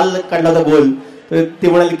ऑक्सिजनचा लाल काढला होता बोल तर ते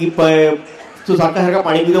म्हणाले की तो सारखा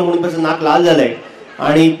पाणी पितो म्हणून त्याचं नाक लाल झालंय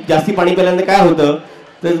आणि जास्ती पाणी पिल्यानंतर काय होतं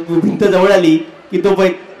तर भिंत जवळ आली की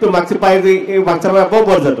तो मागचे पाय मागचा पाय आपोआप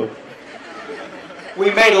वर जातो.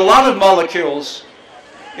 We made a lot of molecules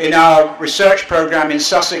in our research program in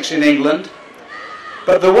Sussex in England.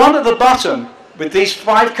 But the one at the bottom with these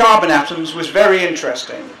 5 carbon atoms was very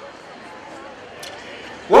interesting.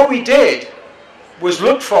 What we did was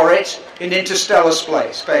look for it in interstellar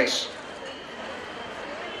space.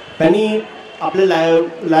 त्यांनी आपल्या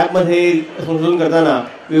लॅबमध्ये संशोधन करताना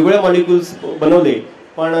वेगवेगळे molecules बनवले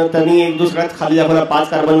पण त्यांनी एक जो सगळ्यात खाली दाखवला 5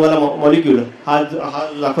 कार्बनवाला मॉलिक्यूल हा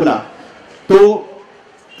दाखवला तो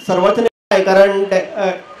सर्वात आहे कारण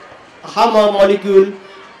हा मॉलिक्यूल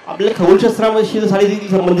आपल्या खगोलशास्त्राशी देखील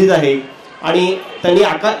संबंधित आहे आणि त्यांनी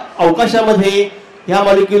अवकाशामध्ये ह्या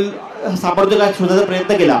मॉलिक्यूल सापडतो का शोधायचा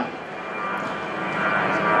प्रयत्न केला.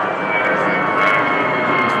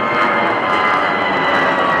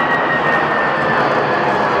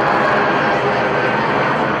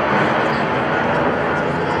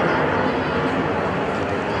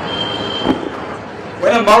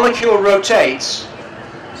 When a molecule rotates,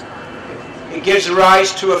 it gives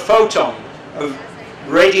rise to a photon of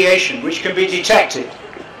radiation which can be detected.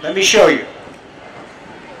 Let me show you.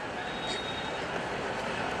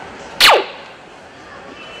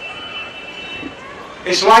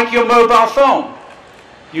 It's like your mobile phone.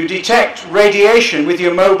 You detect radiation with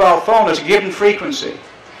your mobile phone at a given frequency.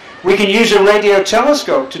 We can use a radio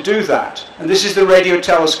telescope to do that, and this is the radio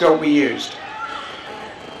telescope we used.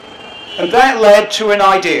 And that led to an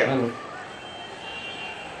idea.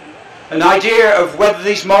 An idea of whether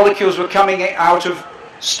these molecules were coming out of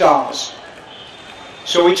stars.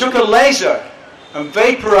 So we took a laser and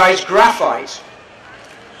vaporized graphite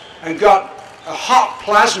and got a hot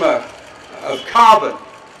plasma of carbon.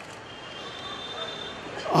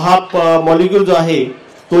 हा molecule जो आहे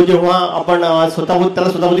तो जेव्हा आपण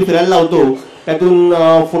स्वतःभोवती फिरायला लावतो त्यातून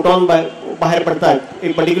photon बाहेर पडतात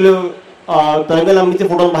एक पर्टिक्युलर तरंग लांबीचे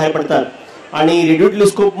फोटॉन बाहेर पडतात आणि रेडिओ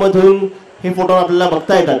टेलिस्कोप मधून हे फोटॉन आपल्याला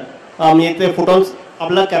बघता येतात म्हणजे ते फोटॉन्स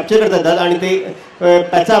आपल्याला कॅप्चर करता येतात आणि ते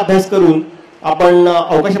त्याचा अभ्यास करून आपण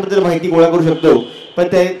अवकाशाबद्दल माहिती गोळा करू शकतो. पण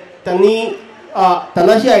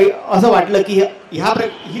त्यांना असं वाटलं की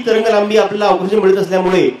ही तरंग लांबी आपल्याला अवकाशात मिळत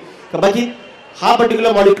असल्यामुळे कदाचित हा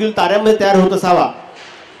पर्टिक्युलर मॉलिक्यूल ताऱ्यामध्ये तयार होत असावा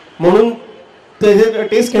म्हणून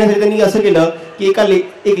टेस्ट घेण्यासाठी त्यांनी असं केलं की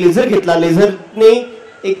एक लेझर घेतला. लेझरने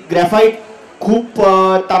एक ग्रॅफाईट खूप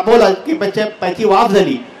तापवला की त्याची वाफ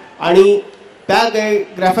झाली आणि त्या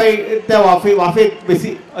ग्रॅफाईट त्या वाफेत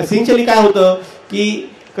एसेन्शियली काय होतं की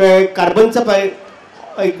कार्बनचा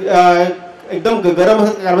एकदम गरम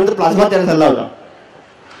कार्बनचा प्लाझ्मा तयार झाला होता.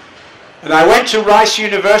 And I went to Rice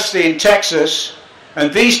University in Texas,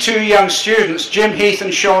 and these two young students, Jim Heath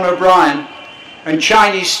and Sean O'Brien, and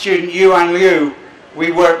Chinese student Yuan Liu,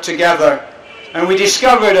 we worked together, and we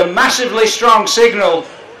discovered a massively strong signal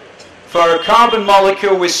for a carbon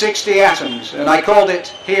molecule with 60 atoms, and I called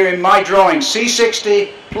it here in my drawing C60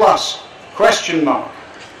 plus question mark.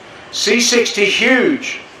 C60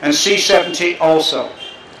 huge and C70 also.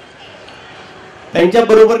 त्यांच्या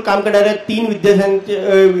बरोबर काम करणाऱ्या 3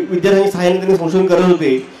 विद्यार्थ्यांच्या सहाय्याने त्यांनी संशोधन करत होते.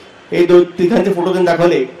 हे तिघांचे फोटो त्यांनी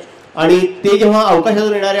दाखवले आणि ते जेव्हा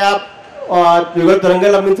अवकाशातून येणाऱ्या वेगवेगळ्या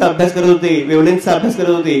तरंगलांबींचा अभ्यास करत होते, वेव्हलेंथचा अभ्यास करत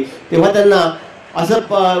होते, तेव्हा त्यांना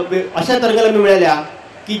अशा तरंगलांबी मिळाल्या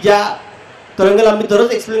की ज्या तरंगलांबी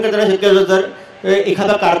तरच एक्सप्लेन करताना शक्य होतं जर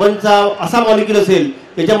एखादा कार्बनचा असा मॉलिक्यूल असेल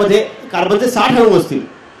त्याच्यामध्ये कार्बनचे 60 अणू असतील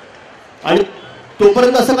आणि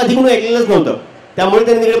तोपर्यंत असं कधी कोणी ऐकलेलंच नव्हतं. त्यामुळे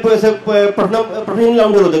त्यांनी प्रश्न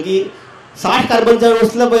लावून ठेवलं होतं की 60 कार्बनचा अणू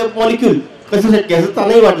असलेलं मॉलिक्यूल कसं शक्य असं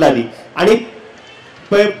त्यांनाही वाटलं आधी. आणि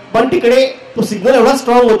पण तिकडे तो सिग्नल एवढा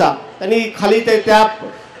स्ट्रॉंग होता त्यांनी खाली त्या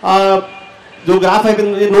जो ग्राफ आहे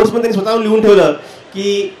म्हणजे नोट्समध्ये त्यांनी स्वतःहून लिहून ठेवलं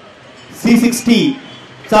की C60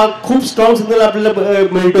 चा खूप स्ट्रॉंग सिग्नल आपल्याला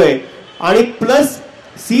मिळतोय आणि प्लस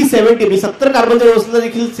C70 70 कार्बनचा अणू असलेला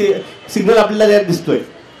देखील सिग्नल आपल्याला त्यात दिसतोय.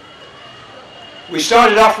 We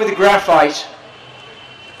started off with the graphite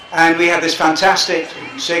and we had this fantastic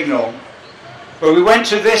signal, but we went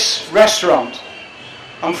to this restaurant.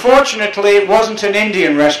 Unfortunately, it wasn't an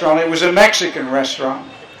Indian restaurant, it was a Mexican restaurant.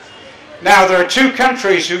 Now, there are 2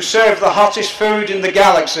 countries who serve the hottest food in the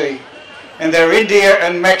galaxy, and they're India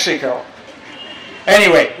and Mexico.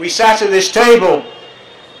 Anyway, we sat at this table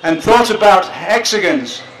and thought about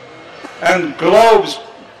hexagons and globes,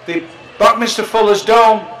 the Buckminster Fuller's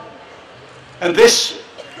Dome, and this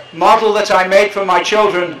model that I made for my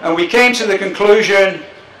children, and we came to the conclusion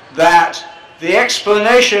that the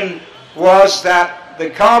explanation was that the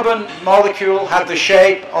carbon molecule had the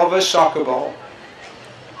shape of a soccer ball.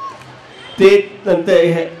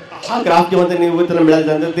 हा graph जेव्हा त्यांना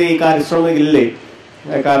मिळाल्यानंतर ते एका रेस्टॉरंटमध्ये गेलेले,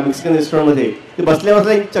 एका Mexican रेस्टॉरंटमध्ये ते बसल्या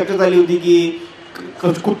चर्चा झाली होती की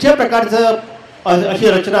कुठच्या प्रकारचं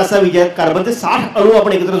अशी रचना असावी ज्यात कार्बनचे 60 अणू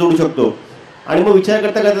आपण एकत्र जोडू शकतो. आणि मग विचार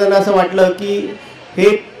करता करता त्यांना असं वाटलं की हे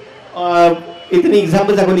इथे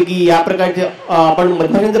एक्झाम्पल दाखवली की या प्रकारचे आपण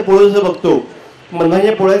मधमाशांचं पोळं जसं बघतो,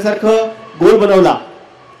 मधमाशांच्या पोळ्यासारखं गोल बनवला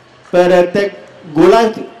तर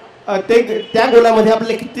त्या गोलामध्ये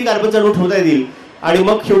आपल्याला किती कार्बनचे अणू ठेवता येतील आणि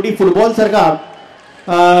मग शेवटी फुटबॉल सारखा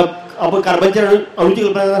आपण कार्बनच्या अणूची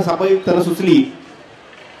कल्पना त्यांना सुचली.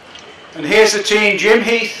 And here's the team: Jim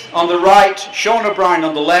Heath on the right, Sean O'Brien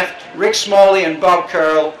on the left, Rick Smalley and Bob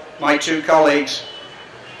Curl, my 2 colleagues.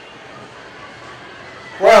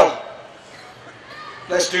 Well,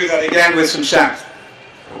 let's do that again with some sound.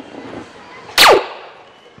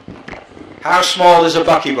 How small is a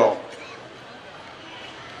buckyball?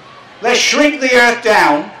 Let's shrink the Earth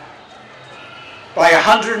down by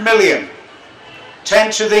 100 million,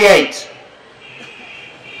 10 to the 8.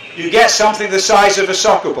 You get something the size of a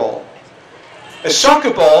soccer ball. A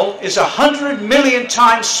soccer ball is 100 million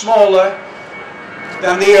times smaller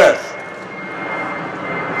than the Earth.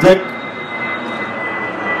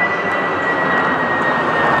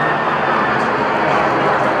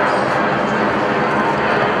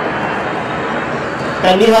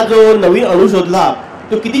 त्यांनी हा जो नवीन अणू शोधला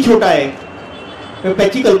तो किती छोटा आहे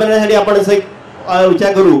त्याची कल्पनेसाठी आपण असं एक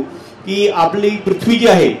विचार करू की आपली पृथ्वी जी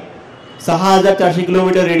आहे 6400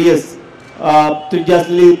 किलोमीटर रेडियस त्रिज्या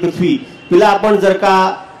असलेली पृथ्वी, तिला आपण जर का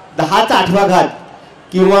 10चा 8वा घात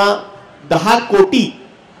किंवा 10 कोटी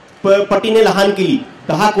पटीने लहान केली,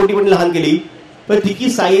 10 कोटी पटीने लहान केली तर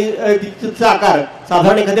तिचा आकार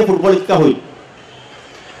साधारण एखाद्या फुटबॉल इतका होईल.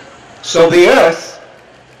 So the Earth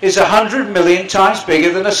is 100 million times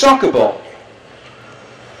bigger than a soccer ball.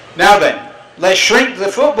 Now then, let's shrink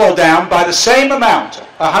the football down by the same amount,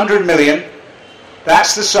 100 million.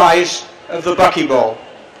 That's the size of the buckyball.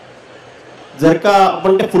 जर का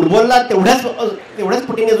आपण त्या फुटबॉलला तेवढ्याच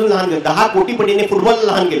पटीने अजून लहान केलं, 10 कोटी पटीने फुटबॉल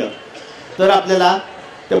लहान केलं तर आपल्याला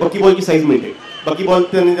त्या बकीबॉलची साईज मिळते. बकीबॉल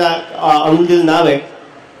अणू दिलेलं नाव आहे.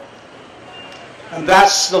 And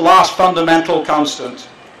that's the last fundamental constant.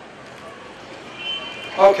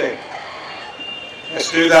 Okay,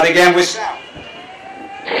 let's do that again with sound.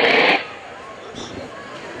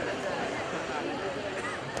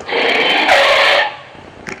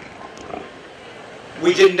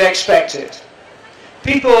 we didn't expect it.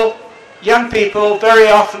 People, young people, very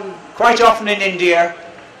often, quite often in India,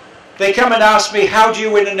 they come and ask me, how do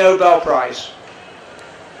you win a Nobel Prize?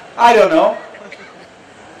 I don't know.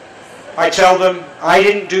 I tell them, I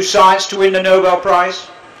didn't do science to win the Nobel Prize.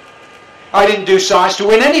 I didn't do science to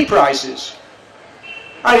win any prizes.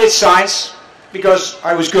 I did science because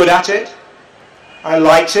I was good at it. I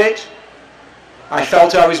liked it. I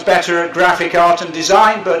felt I was better at graphic art and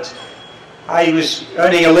design, but I was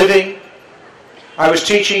earning a living. I was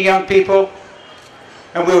teaching young people,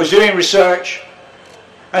 and we were doing research.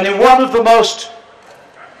 And in one of the most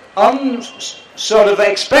sort of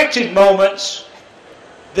expected moments,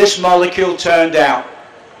 this molecule turned out.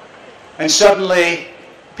 And suddenly,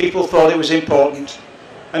 people thought it was important,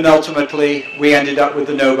 and ultimately, we ended up with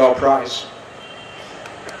the Nobel Prize.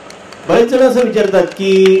 बरेच जण असं विचारतात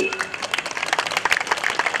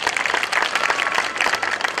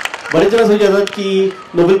की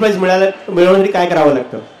Nobel prize मिळवण्यासाठी काय करावं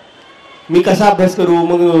लागतं, मी कसा अभ्यास करू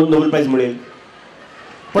मग नोबेल प्राइज मिळेल.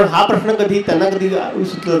 पण हा प्रश्न त्यांना कधी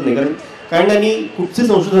सुचलत नाही, कारण त्यांनी कुठचे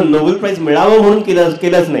संशोधन नोबेल प्राइज मिळावं म्हणून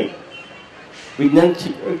केलंच नाही. विज्ञान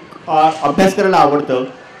अभ्यास करायला आवडतं,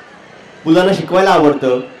 मुलांना शिकवायला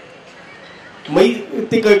आवडतं, मग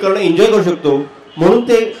ते करणं एन्जॉय करू शकतो म्हणून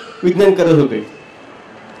ते विज्ञान करत होते.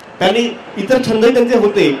 त्यांनी इतर छंदही त्यांचे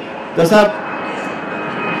होते, जसं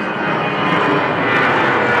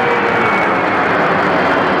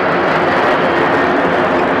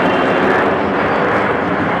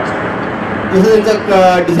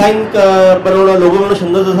त्यांचा डिझाईन बनवणं, लोगो बनवणं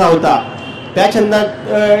छंद जसा होता, त्या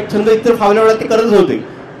छंद इतर फावल्या वेळात ते करतच होते.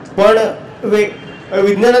 पण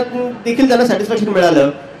विज्ञानात देखील त्यांना सॅटिस्फॅक्शन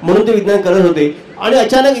मिळालं म्हणून ते विज्ञान करत होते. आणि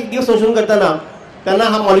अचानक एक दिवस संशोधन करताना त्यांना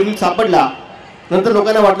हा मॉलिक्यूल सापडला. नंतर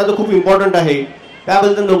लोकांना वाटलं तो खूप इम्पॉर्टंट आहे,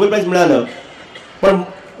 त्याबद्दल नोबेल प्राइज मिळालं. पण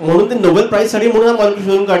म्हणून ते नोबेल प्राइजसाठी म्हणून हा मॉलिक्यूल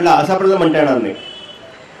शोधून काढला असं आपल्याला म्हणता येणार नाही.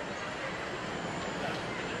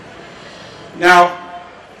 Now,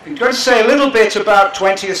 I'm going to say a little bit about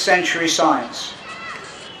 20th century science,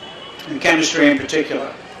 and chemistry in particular.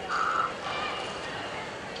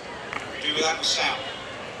 Do that with sound.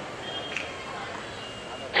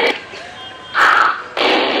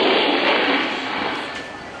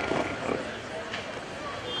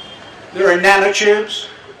 There are nanotubes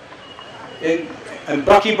and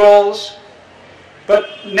buckyballs, but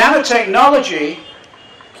nanotechnology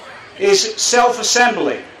is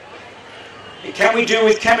self-assembly. Can we do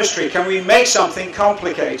with chemistry? Can we make something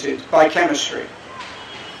complicated by chemistry?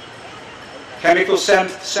 Chemical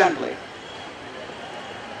assembly.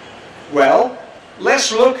 Well,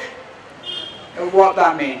 let's look at what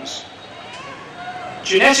that means.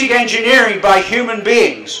 Genetic engineering by human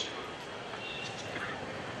beings.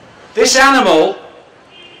 This animal,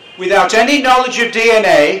 without any knowledge of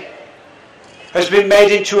DNA, has been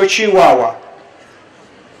made into a chihuahua.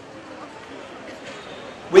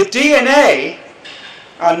 With DNA,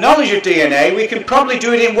 our knowledge of DNA, we can probably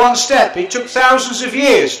do it in one step. It took thousands of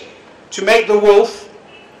years to make the wolf,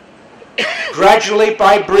 gradually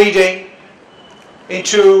by breeding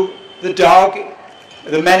into the dog,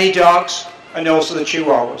 the many dogs, and also the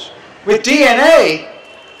chihuahuas. With DNA,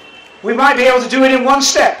 we might be able to do it in one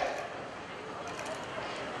step.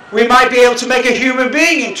 We might be able to make a human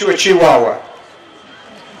being into a chihuahua.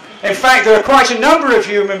 In fact, there are quite a number of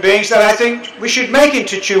human beings that I think we should make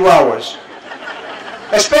into chihuahuas.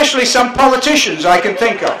 Especially some politicians I can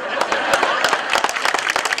think of.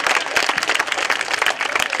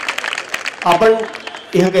 आपण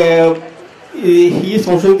ही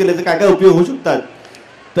संशोधन केल्याचे काय काय उपयोग होऊ शकतात,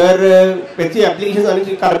 तर त्याची ॲप्लिकेशन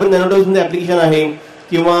आणि कार्बन नॅनोटेक्नॉलॉजीमध्ये ॲप्लिकेशन आहे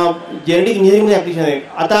किंवा जेनेटिक इंजिनिअरिंगमध्ये ॲप्लिकेशन आहे.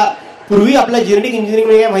 आता पूर्वी आपल्या जेनेटिक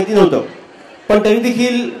इंजिनिअरिंगमध्ये काय माहिती नव्हतं, पण तरी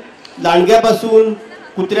देखील लांडग्यापासून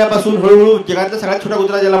कुत्र्यापासून हळूहळू जगातला सगळ्यात छोटा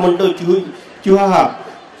कुत्रा ज्याला म्हणतो चिहुआहुआ,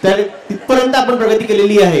 तर तिथपर्यंत आपण प्रगती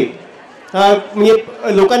केलेली आहे.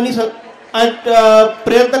 म्हणजे लोकांनी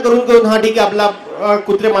प्रयत्न करून हा ठीक आहे आपला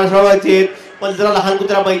कुत्रे माणसाळवायचे, पण जरा लहान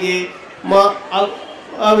कुत्रा पाहिजे, मग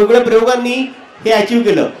वेगवेगळ्या प्रयोगांनी हे अचीव्ह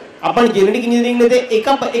केलं. आपण जेनेटिक इंजिनिअरिंगमध्ये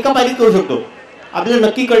एका पायरीत करू शकतो. आपल्याला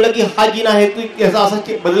नक्की कळलं की हा जीन आहे तो याचा असा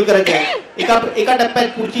बदल करायचा आहे, एका टप्प्यात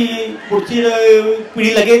पुढची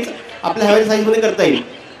पिढी लगेच आपल्या हव्या साईजमध्ये करता येईल.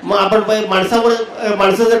 मग आपण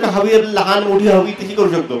माणसं जर का हवी लहान मोठी हवी तशी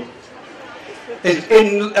करू शकतो.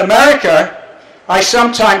 In America, I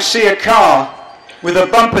sometimes see a car with a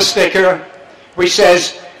bumper sticker which says,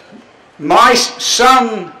 "My son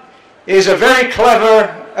is a very clever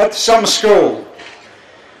at some school."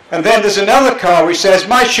 And then there's another car which says,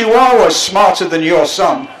 "My chihuahua is smarter than your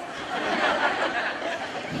son."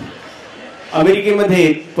 अमेरिकेमध्ये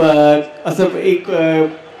असं एक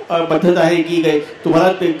पद्धत आहे की काय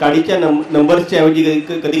तुम्हाला गाडीच्या नंबर्सच्या ऐवजी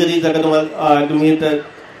कधी कधी जर का तुम्हाला तुम्ही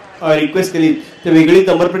रिक्वेस्ट केली तर वेगळी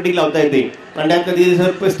नंबर प्लेटिंग लावता येते आणि त्यात कधी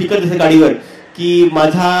जर स्टिकर दिसेल गाडीवर की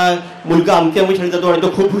माझा मुलगा अमक्या अमक्या शाळेत जातो आणि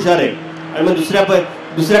तो खूप हुशार आहे आणि मग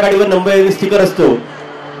दुसऱ्या गाडीवर नंबर स्टिकर असतो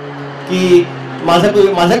की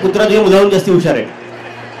माझा कुत्रा तुझ्या मुलाहून जास्त हुशार आहे.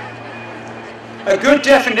 A good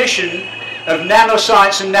definition of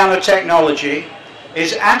nanoscience and nanotechnology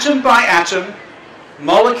is atom by atom,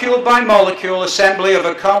 molecule by molecule assembly of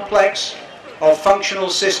a complex or functional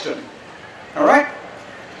system. All right?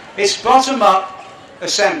 It's bottom-up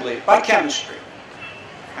assembly by chemistry.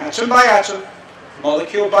 Atom by atom,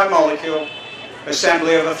 molecule by molecule,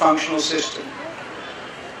 assembly of a functional system.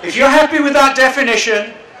 If you're happy with that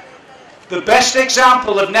definition, the best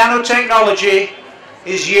example of nanotechnology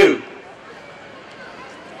is you.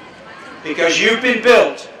 Because you've been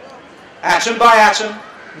built atom by atom,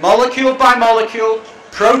 molecule by molecule,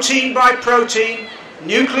 protein by protein,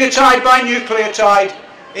 nucleotide by nucleotide,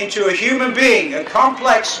 into a human being, a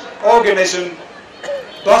complex organism,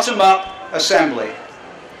 bottom-up assembly.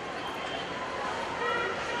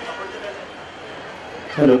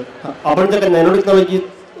 Hello, आपण जर nano technology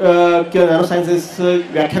किंवा nano sciences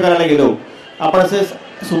व्याख्या करायला गेलो, आपण असं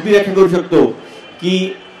सोपी व्याख्या करू शकतो की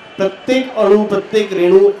प्रत्येक अणू प्रत्येक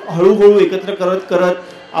रेणू हळूहळू एकत्र करत करत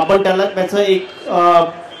आपण त्याचं एक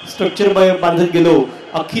स्ट्रक्चर बांधत गेलो.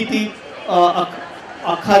 अख्खी ती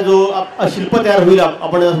अख्खा जो शिल्प तयार होईल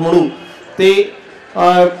आपण म्हणू ते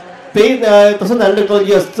तसं नॅनो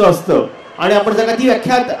टेक्नॉलॉजी असतं. आणि आपण जर का ती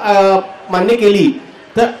व्याख्या मान्य केली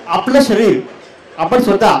तर आपलं शरीर आपण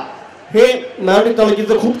स्वतः हे नॅनो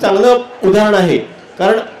टेक्नॉलॉजीचं खूप चांगलं उदाहरण आहे.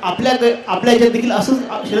 कारण आपल्या ह्याच्यात देखील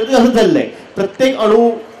असंच शरीरात असंच झालेलं आहे. प्रत्येक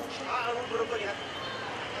अणू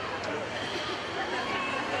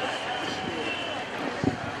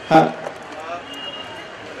हा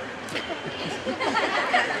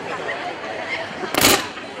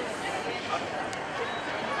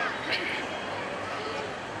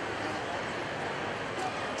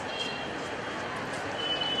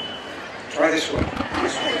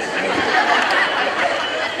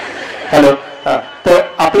हॅलो, तर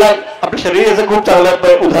आपलं शरीर याचं खूप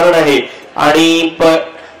चांगलं उदाहरण आहे. आणि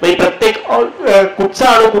म्हणजे प्रत्येक कुठचा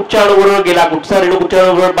अणू कुठच्या अणूबरोबर गेला, कुठचा रेणू कुठच्या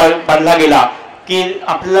अणूबरोबर बांधला गेला की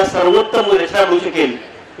आपल्याला सर्वोत्तम रचना मिळू शकेल.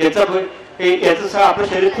 याचं आपलं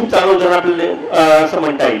शरीर खूप चांगलं उदाहरण आपल्याला असं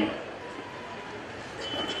म्हणता येईल.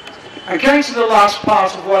 I'm getting to the last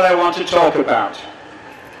part of what I want to talk about.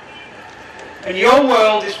 And your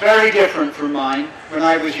world is very different from mine when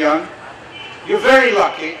I was young. You're very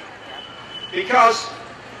lucky because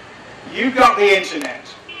you've got the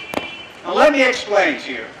internet. Now let me explain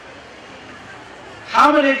to you.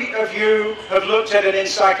 How many of you have looked at an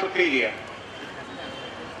encyclopedia?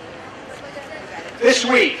 This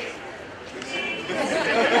week.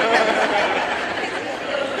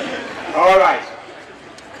 All right.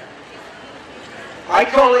 I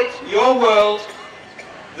call it your world,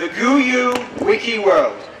 the GUU Wiki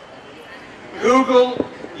world. Google,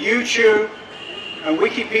 YouTube, and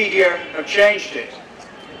Wikipedia have changed it.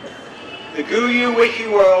 The GUU Wiki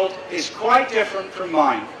world is quite different from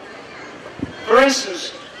mine. For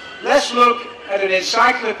instance, let's look at an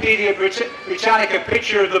Encyclopedia Britannica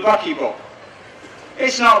picture of the buckyball.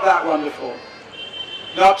 It's not that wonderful,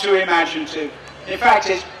 not too imaginative. In fact,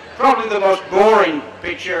 it's probably the most boring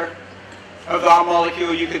picture of our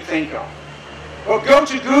molecule you could think of. Well, go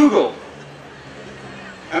to Google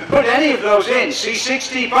and put any of those in,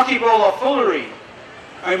 C60, buckyball or fullerene,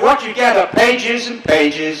 and what you get are pages and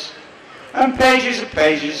pages and pages and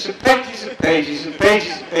pages and pages and pages and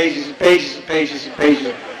pages and pages and pages and pages and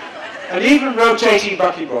pages, and even rotating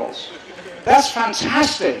buckyballs. That's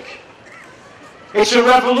fantastic. It's a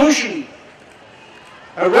revolution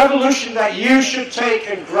that you should take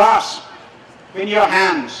and grasp in your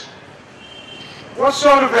hands. What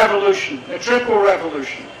sort of revolution? A triple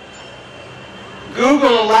revolution.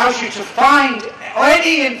 Google allows you to find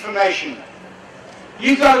any information.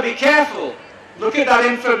 You've got to be careful. Look at that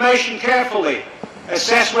information carefully.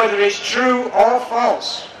 Assess whether it's true or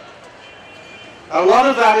false. A lot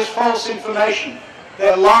of that is false information.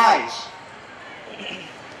 They're lies.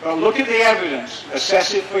 But look at the evidence.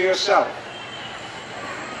 Assess it for yourself.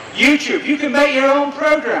 YouTube, you can make your own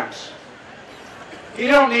programs. You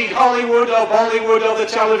don't need Hollywood or Bollywood or the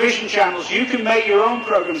television channels. You can make your own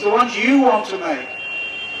programs, the ones you want to make.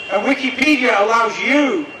 And Wikipedia allows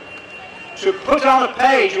you to put on a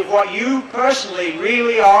page of what you personally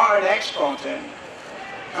really are an expert in.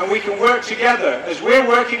 And we can work together, as we're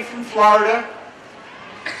working from Florida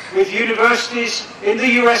with universities in the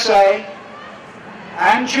USA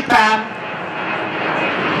and Japan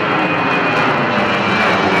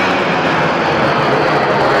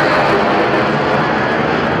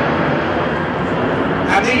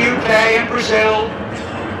UK and Brazil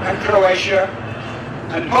and Croatia,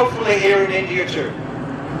 and hopefully here in India too.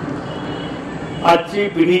 आजची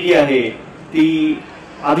पिढी जी आहे ती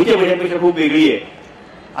आधीच्या पिढ्यांपेक्षा खूप वेगळी आहे.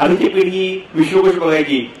 आधीची पिढी विश्वकोश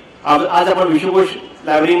बघायची. आज आपण विश्वकोश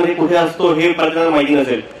लायब्ररीमध्ये कुठे असतो हे प्रत्येकाला माहिती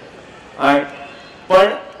नसेल,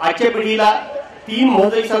 पण आजच्या पिढीला 3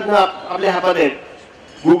 महत्त्वाची साधनं आपल्या हातात आहेत: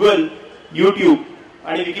 गुगल, यूट्यूब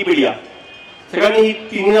आणि विकिपीडिया. सगळ्यांनी ही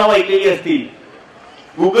 3 नावं ऐकलेली असतील.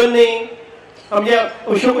 गुगलने म्हणजे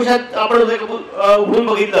विश्वकोशात आपण उघडून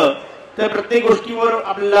बघितलं तर प्रत्येक गोष्टीवर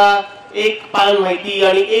आपल्याला एक पान माहिती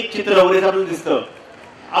आणि एक चित्र वगैरे आपल्याला दिसतं.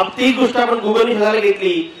 तीच गोष्ट आपण गुगलने शोधायला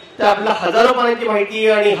घेतली तर आपल्याला हजारो पानांची माहिती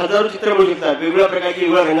आणि हजारो चित्र मिळू शकतात. वेगवेगळ्या प्रकारची,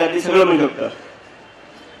 वेगवेगळ्या रंगातली सगळं मिळू शकतं.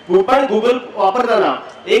 पण गुगल वापरताना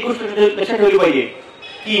एक गोष्ट लक्षात ठेवली पाहिजे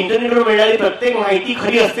की इंटरनेटवर मिळणारी प्रत्येक माहिती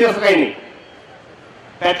खरी असते असं काही नाही.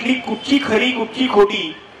 त्यातली कुठची खरी कुठची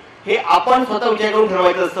खोटी हे आपण स्वतः विचार करून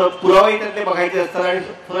ठरवायचं असतं. पुरावे त्यातले बघायचे असतात आणि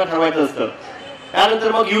स्वतः ठरवायचं असतं.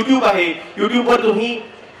 त्यानंतर मग युट्यूब आहे. युट्यूबवर तुम्ही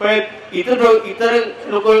इतर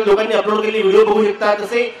लोकांनी अपलोड केलेले व्हिडिओ बघू शकता,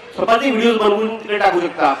 तसे स्वतःचे व्हिडिओ बनवून तिकडे टाकू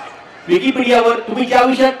शकता. विकिपीडियावर तुम्ही ज्या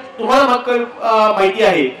विषयात तुम्हाला माहिती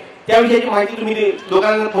आहे त्या विषयाची माहिती तुम्ही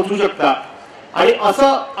लोकांना पोहोचवू शकता. आणि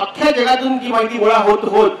असं अख्ख्या जगातून जी माहिती गोळा होत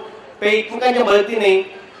होत एकमेकांच्या मदतीने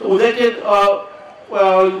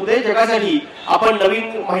उद्या जगासाठी आपण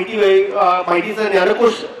नवीन माहितीचा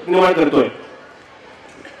ज्ञानकोश निर्माण करतोय.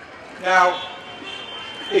 Now,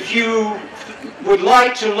 if you would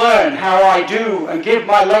like to learn how I do and give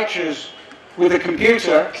my lectures with a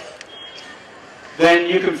computer, then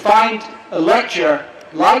you can find a lecture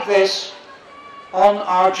like this on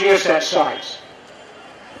our GeoSet site.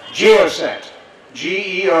 GeoSet,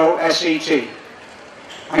 G-E-O-S-E-T.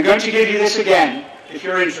 I'm going to give you this again if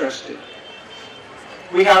you're interested.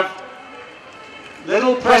 We have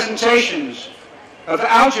little presentations of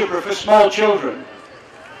algebra for small children,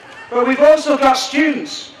 but we've also got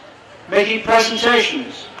students making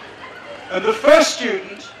presentations. And the first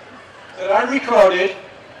student that I recorded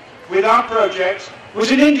with our project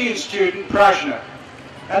was an Indian student, Prajna.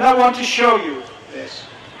 And I want to show you this.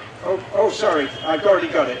 Oh, sorry, I've already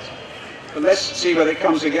got it. But let's see whether it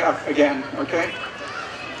comes again, okay?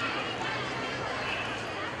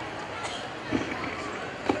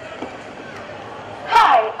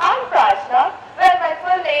 Hi, I'm Prajna. Well, my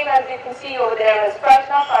full name, as you can see over there, is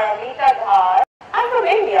Prajna Paramita Dhar. I'm from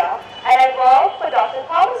India, and I work for Dr.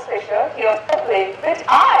 Thomas Fisher here at Berkeley, which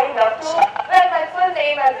I love to. Well, my full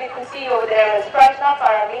name, as you can see over there, is Prajna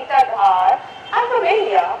Paramita Dhar. I'm from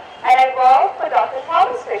India, and I work for Dr.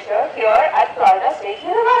 Thomas Fisher here at Florida State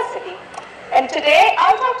University. And today,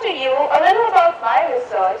 I'll talk to you a little about my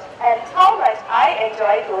research and how much I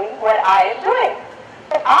enjoy doing what I am doing.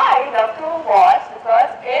 I love to watch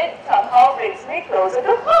because it somehow brings me closer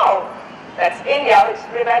to home. That's India, which,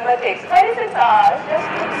 remember, takes 26 hours just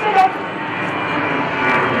to sit up.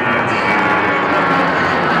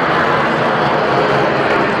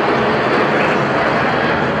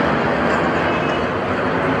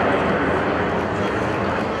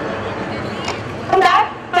 From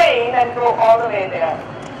that plane and go all the way there.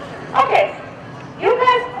 Okay, you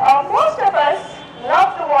guys, most of us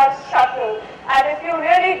love to watch shuttle, and if you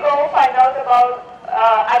really go find out about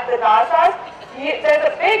at the NASA's, there's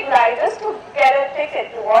a big line just to get a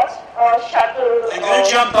ticket to watch a shuttle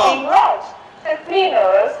being launched. The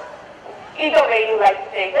cleaners, either way you like to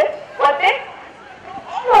take it, what they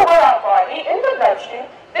all over our body in the bloodstream,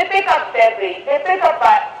 they pick up debris, they pick up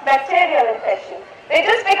bacterial infection. They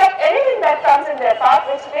just pick up anything that comes in their path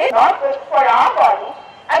which is not good for our body,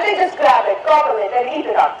 and they just grab it, gobble it, and eat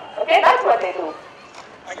it up. Okay, that's what they do.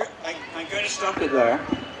 I'm going to stop it there.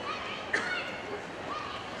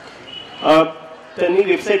 त्यांनी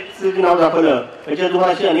वेबसाईटचं नाव दाखवलं. त्याच्यात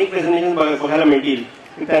तुम्हाला अशी अनेक presentation बघायला मिळतील.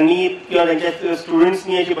 त्यांनी किंवा त्यांच्या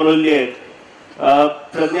स्टुडंट्सनी अशी बनवलेली आहेत.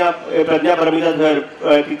 प्रज्ञा परमिता धर,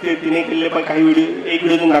 तिने केलेले पण काही एक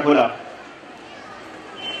व्हिडिओ दाखवला.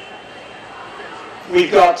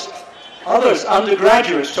 We've got others,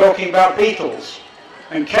 undergraduates, talking about beetles,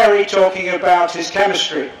 and Kerry talking about his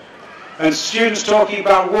chemistry, and students talking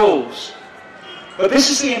about wolves. But this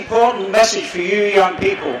is the important message for you young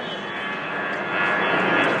people.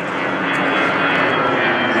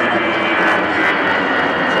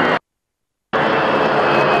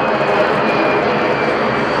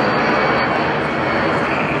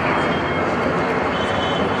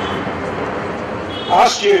 Our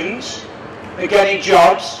students are getting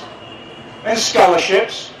jobs and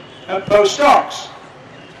scholarships and postdocs.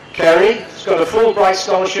 Kerry's got a Fulbright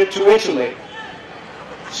scholarship to Italy.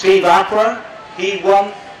 Steve Aqua, he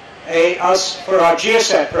won us for our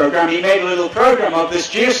GeoSet program. He made a little program of this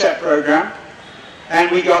GeoSet program,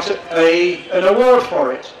 and we got an award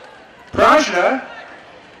for it. Prajna,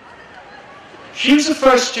 she was the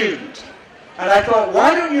first student, and I thought,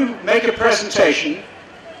 why don't you make a presentation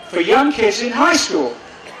for young kids in high school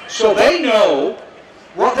so they know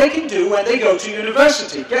what they can do when they go to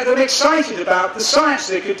university. Get them excited about the science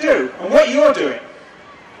they could do and what you're doing.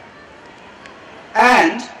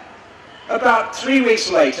 And about 3 weeks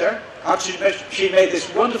later, after she made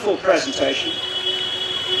this wonderful presentation,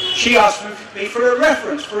 she asked me for a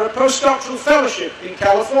reference for a postdoctoral fellowship in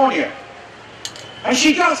California. And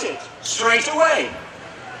she got it straight away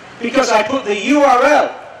because I put the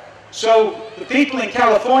URL so the people in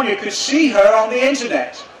California could see her on the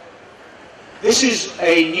internet. This is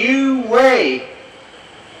a new way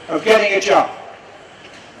of getting a job.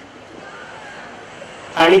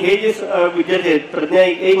 आणि हे जे विद्यार्थी आहेत, प्रज्ञा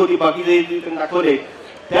एक होती, बाकी जे दाखवले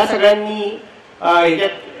त्या सगळ्यांनी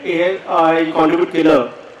ह्याच्यात कॉन्ट्रीब्यूट केलं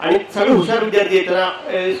आणि सगळे हुशार विद्यार्थी आहेत.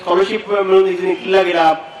 त्यांना स्कॉलरशिप मिळून निघला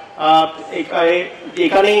गेला.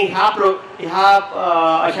 एकाने ह्या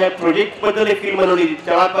अशा प्रोजेक्टबद्दल एक फिल्म बनवली,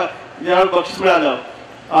 ज्याला बक्षीस मिळालं.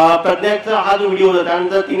 प्रज्ञाचा हा जो व्हिडिओ होता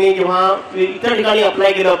त्यानंतर तिने जेव्हा इतर ठिकाणी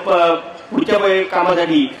अप्लाय केलं पुढच्या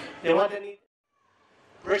कामासाठी तेव्हा त्यांनी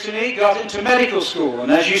Brittany got into medical school,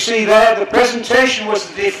 and as you see there, the presentation was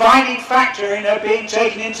the defining factor in her being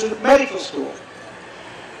taken into the medical school.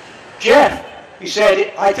 Jeff, he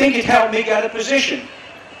said, I think it helped me get a position.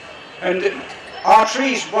 And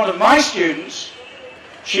Artree's one of my students.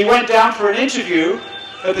 She went down for an interview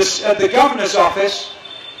at the governor's office,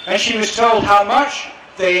 and she was told how much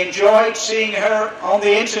they enjoyed seeing her on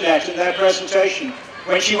the internet in their presentation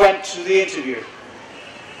when she went to the interview.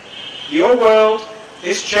 Your world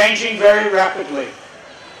is changing very rapidly.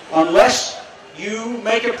 Unless you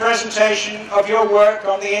make a presentation of your work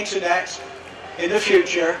on the internet in the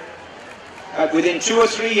future, within 2 or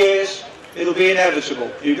 3 years, it'll be inevitable.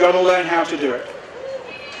 You've got to learn how to do it.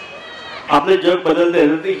 आपले जग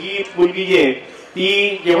बदलते. ही मुलगी जी आहे ती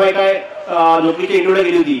जेव्हा एका नोकरीच्या इंटरव्ह्यूला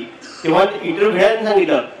गेली होती तेव्हा इंटरव्ह्यू घेण्याने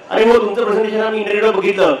सांगितलं, अरे हो तुमचं प्रेझेंटेशन आम्ही इंटरव्ह्यूला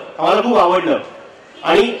बघितलं, आम्हाला खूप आवडलं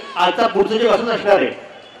आणि आता पुढचं जग असंच असणार आहे.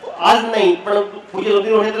 आज नाही पण पुढच्या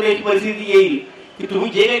 2-3 वर्षात तर याची परिस्थिती येईल की तुम्ही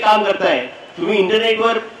जे काही काम करताय तुम्ही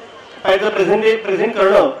इंटरनेटवर प्रेझेंट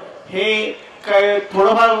करणं हे काय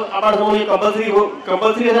थोडंफार आपण समजून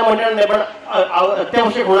कंपल्सरी असं म्हणणार नाही पण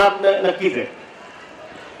अत्यावश्यक होणार नक्कीच आहे.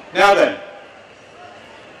 Now then,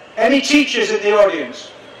 any teachers in the audience?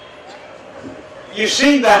 You've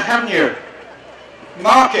seen that, haven't you?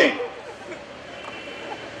 Marking.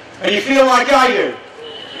 And you feel like I do?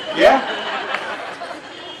 Yeah?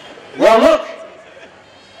 Well, look,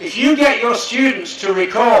 if you get your students to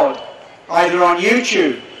record either on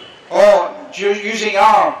YouTube or using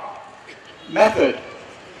our method,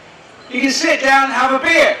 you can sit down and have a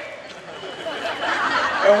beer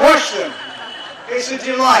and watch them. It's a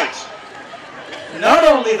delight. Not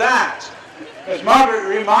only that, as Margaret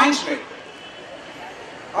reminds me,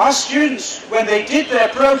 our students, when they did their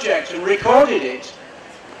project and recorded it,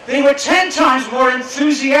 they were 10 times more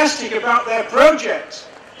enthusiastic about their project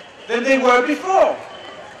than they were before.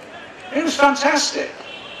 It was fantastic.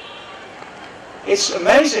 It's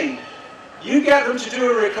amazing. You get them to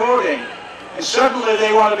do a recording and suddenly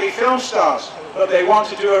they want to be film stars, but they want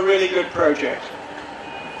to do a really good project.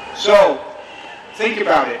 So, think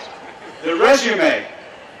about it. The resume,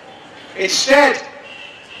 instead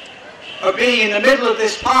of being in the middle of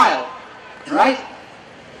this pile, right?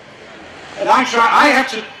 And I have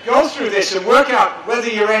to go through this and work out whether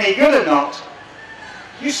you're any good or not.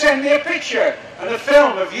 You send me a picture and a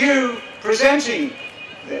film of you presenting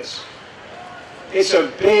this. It's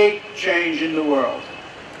a big change in the world.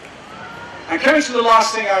 And coming to the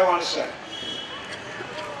last thing I want to say.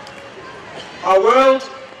 Our world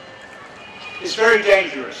is very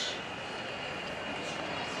dangerous.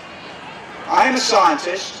 I am a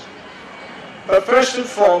scientist, but first and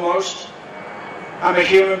foremost, I'm a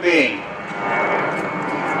human being.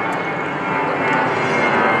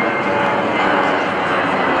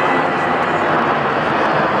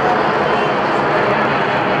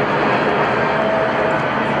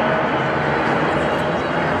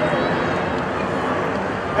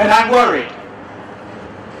 And I'm worried.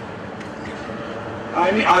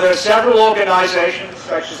 There are several organizations,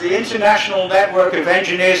 such as the International Network of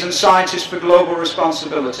Engineers and Scientists for Global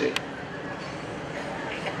Responsibility.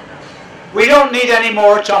 We don't need any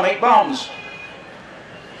more atomic bombs.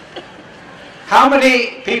 How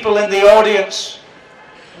many people in the audience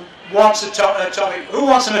wants who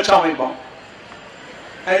wants an atomic bomb?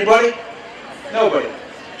 Anybody? Nobody.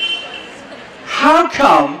 How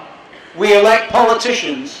come we elect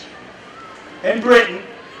politicians in Britain,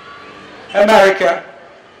 America,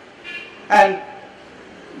 and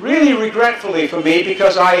really regretfully for me,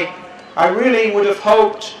 because I really would have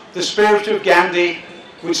hoped the spirit of Gandhi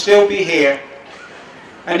would still be here,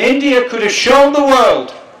 and India could have shown the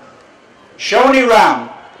world, shown Iran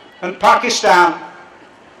and Pakistan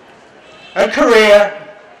and Korea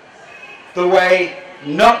the way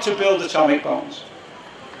not to build atomic bombs.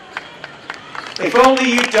 If only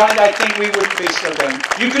you'd done it, I think we wouldn't be still going.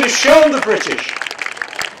 You could have shown the British,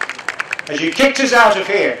 as you kicked us out of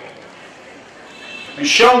here, and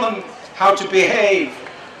shown them how to behave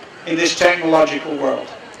in this technological world.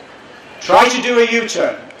 Try to do a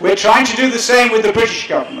U-turn. We're trying to do the same with the British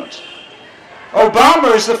government.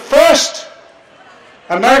 Obama is the first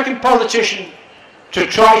American politician to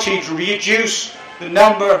try to reduce the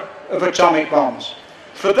number of atomic bombs.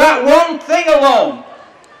 For that one thing alone,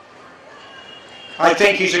 I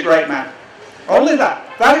think he's a great man. Only that.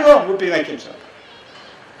 That alone would be making so.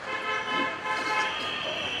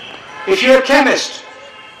 If you're a chemist,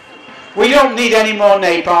 we don't need any more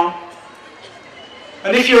napalm.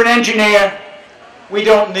 And if you're an engineer, we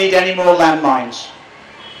don't need any more landmines.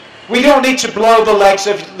 We don't need to blow the legs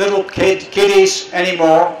of little kiddies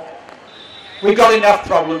anymore. We've got enough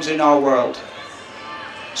problems in our world.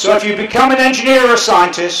 So if you become an engineer or a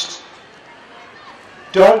scientist,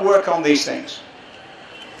 don't work on these things.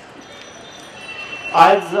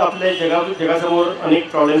 आज आपल्या जगासमोर अनेक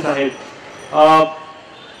problems आहेत.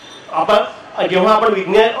 जेव्हा आपण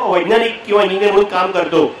वैज्ञानिक किंवा engineer म्हणून काम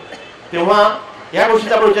करतो तेव्हा ह्या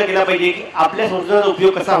गोष्टीचा आपण विचार केला पाहिजे की आपल्या संशोधनाचा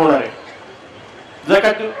उपयोग कसा होणार आहे. जर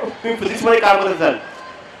का तुम्ही फिजिक्समध्ये काम करत असाल,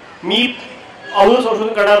 मी अणु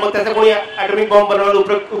संशोधन करणार, मग त्याचा कोणी ॲटॉमिक बॉम्ब बनवण्याचा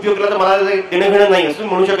उपयोग केला तर मला देणं घेणं नाही असं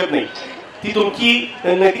म्हणू शकत नाही. ती तुमची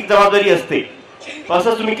नैतिक जबाबदारी असते.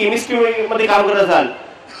 असंच तुम्ही केमिस्ट्रीमध्ये काम करत असाल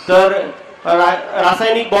तर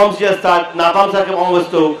रासायनिक बॉम्ब्स जे असतात, नापाम सारखे बॉम्ब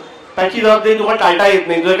असतो, त्याची जबाबदारी तुम्हाला टाळता येत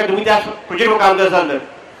नाही जर का तुम्ही त्या प्रोजेक्टवर काम करत असाल तर.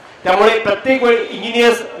 त्यामुळे प्रत्येक वेळी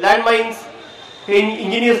इंजिनियर्स, लँडमाइन्स हे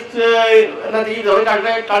इंजिनियर्सना त्याची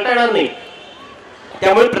जबाबदारी टाळता येणार नाही.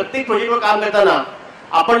 त्यामुळे प्रत्येक प्रोजेक्टवर काम करताना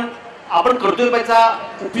आपण करतोय त्याचा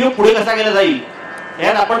उपयोग पुढे कसा केला जाईल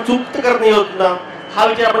यात आपण चूक करत नाही होत ना, हा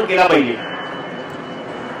विचार आपण केला पाहिजे.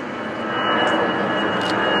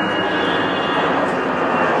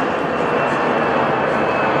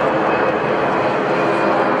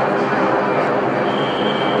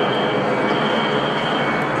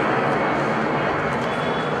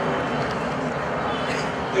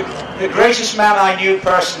 The greatest man I knew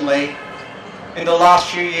personally in the last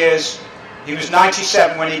few years, he was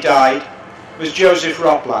 97 when he died, was Joseph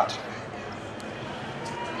Rotblat.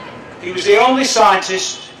 He was the only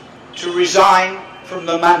scientist to resign from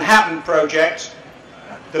the Manhattan Project,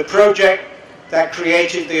 the project that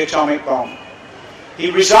created the atomic bomb. He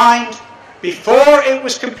resigned before it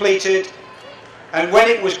was completed and when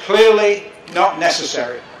it was clearly not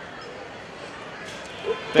necessary.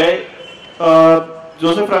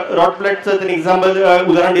 Joseph रॉटब्लॅटचं त्यांनी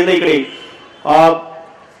उदाहरण दिलं इकडे.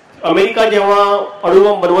 America जेव्हा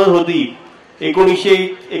अणुबॉम्ब बनवत होती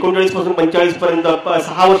 1939 पासून 45 पर्यंत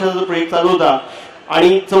 6 वर्षाचा जो प्रोजेक्ट चालू होता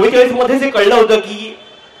आणि 44 मध्ये हे कळलं होतं की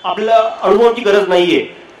आपल्याला अणुबॉम्बची गरज नाहीये.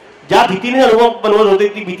 ज्या भीतीने अणुबॉम्ब बनवत होते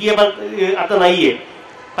ती भीती आता नाहीये.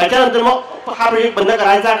 त्याच्यानंतर मग हा प्रोजेक्ट बंद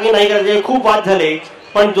करायचा की नाही करायचा खूप वाद झाले.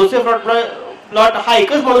 पण जोसेफ रॉटब्लॅट हा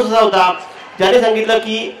एकच माणूस असा होता ज्याने सांगितलं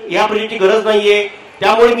की या प्रोजेक्टची गरज नाहीये,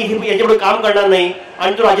 त्यामुळे मी याच्यापुढे काम करणार नाही,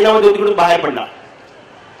 आणि तो राजीनामा देऊन तिकडून बाहेर पडला.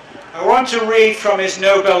 I want to read from his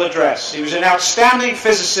Nobel address. He was an outstanding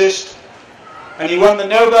physicist and he won the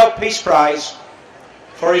Nobel Peace Prize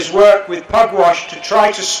for his work with pugwash to try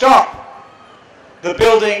to stop the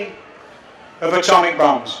building of atomic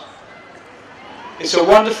bombs. It's a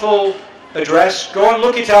wonderful address. Go and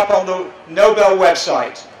look it up on the Nobel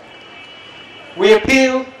website. We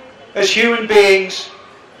appeal as human beings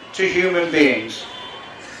to human beings.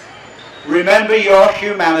 Remember your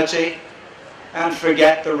humanity and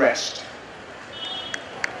forget the rest.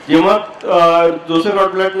 जेव्हा Joseph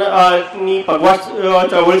रॉटब्लॅटनी पगवाश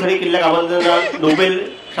चळवळीसाठी केलेल्या कामांना Nobel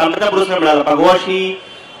शांतता पुरस्कार मिळाला. पगवाश ही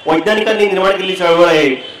वैज्ञानिकांनी निर्माण केलेली चळवळ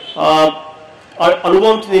आहे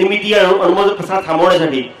अणुबॉम्बची निर्मिती आणि अणुबॉम्बचा प्रसार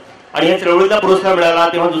थांबवण्यासाठी, आणि या चळवळीला पुरस्कार मिळाला.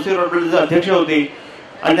 तेव्हा जोसेफ रॉटब्लॅट अध्यक्ष होते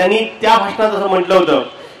आणि त्यांनी त्या भाषणात असं म्हटलं होतं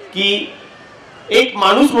की एक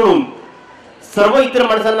माणूस म्हणून सर्व इतर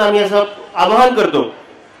माणसांना आम्ही असं आवाहन करतो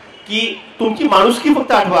की तुमची माणुसकी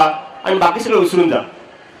फक्त आठवा आणि बाकी सगळं विसरून जा.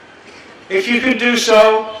 If you can do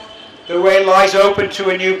so, the way lies open to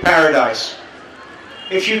a new paradise.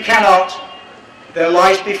 If you cannot, there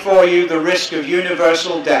lies before you the risk of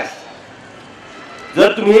universal death.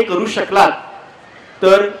 जर तुम्ही हे करू शकलात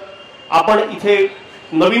तर आपण इथे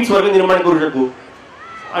नवीन स्वर्ग निर्माण करू शकू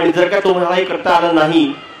आणि जर का तुम्हाला हे करता आलं नाही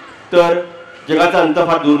तर जगाचा अंत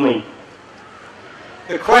फार दूर नाही.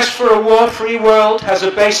 The quest for a war-free world has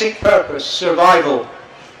a basic purpose, survival.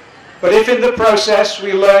 But if in the process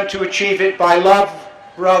we learn to achieve it by love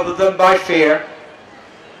rather than by fear,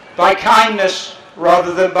 by kindness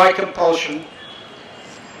rather than by compulsion,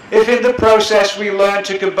 if in the process we learn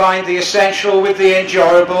to combine the essential with the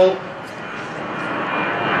enjoyable,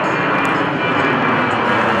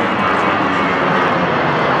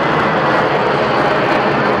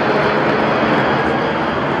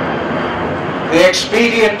 the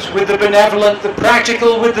expedient with the benevolent, the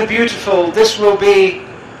practical with the beautiful, this will be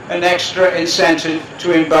an extra incentive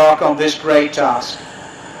to embark on this great task.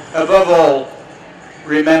 Above all,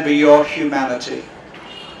 remember your humanity.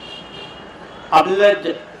 आपल्याला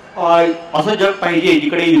असं जग पाहिजे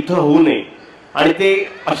जिकडे युद्ध होऊ नये आणि ते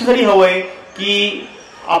अशासाठी हवंय की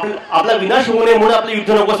आपला विनाश होऊ नये म्हणून आपलं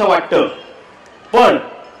युद्ध नको असं वाटतं. पण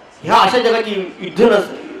ह्या अशा जगाची युद्ध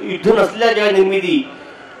नसलेल्या जगा निर्मिती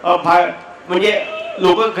म्हणजे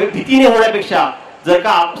लोक भीतीने होण्यापेक्षा जर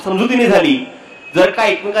का समजुतीने झाली, जर का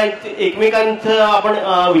एकमेकांचा आपण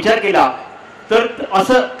विचार केला तर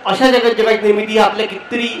अशा जगाची निर्मिती आपल्या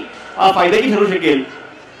कितीतरी फायद्याची ठरू शकेल.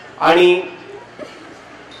 आणि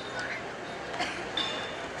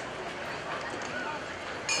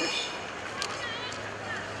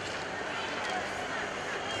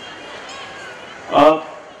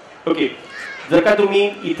ओके, जर का तुम्ही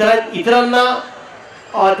इतरांना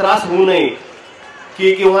त्रास होऊ नये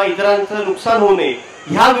किंवा इतरांचं नुकसान होऊ नये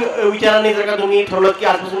ह्या विचाराने जर का तुम्ही ठरवलं की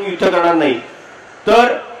आजपासून युद्ध करणार नाही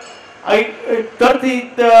तर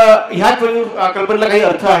ह्या कल्पनेला काही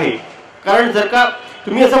अर्थ आहे. कारण जर का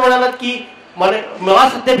तुम्ही असं म्हणालात की मला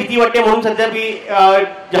सध्या भीती वाटते म्हणून सध्या मी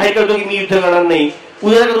जाहीर करतो की मी युद्ध करणार नाही,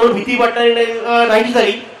 उद्या जर का तुम्हाला भीती वाटणार नाही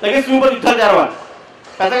झाली लगेच तुम्ही पण युद्धात तयार व्हाल,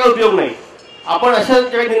 त्याचा काही उपयोग नाही. आपण अशा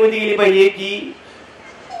जगात निर्मिती केली पाहिजे की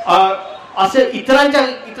असे इतरांच्या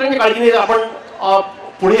काळजीने आपण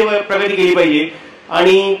पुढे प्रगती केली पाहिजे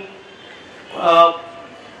आणि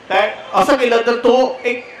असं केलं तर तो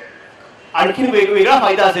एक आणखीन वेगळा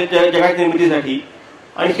फायदा असेल जगाच्या निर्मितीसाठी.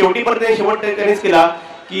 आणि शेवट त्यांनीच केला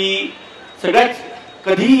की सगळ्यात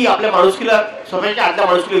कधीही आपल्या माणुसकीला, स्वतःच्या आतल्या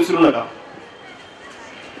माणुसकीला विसरू नका.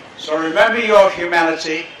 So remember your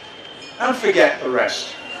humanity and forget the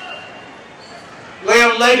rest.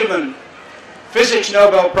 Leon Lederman, Physics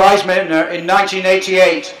Nobel Prize winner in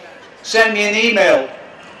 1988, sent me an email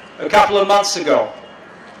a couple of months ago.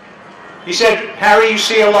 He said, Harry, you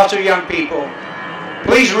see a lot of young people.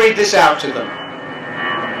 Please read this out to them.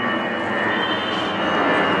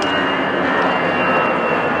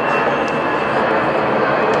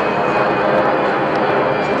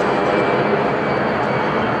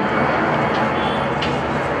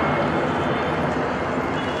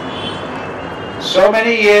 So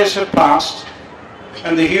many years have passed,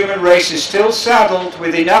 and the human race is still saddled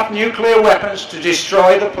with enough nuclear weapons to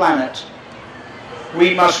destroy the planet.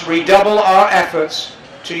 We must redouble our efforts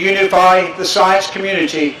to unify the science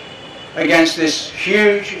community against this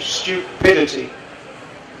huge stupidity.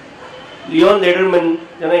 लिओन लेडरमन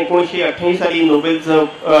ज्यांना 1988 साली नोबेलचं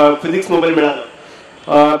physics Nobel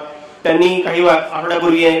मिळालं, त्यांनी काही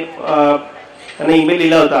आठवड्यापूर्वी त्यांना email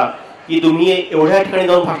लिहिला होता की तुम्ही एवढ्या ठिकाणी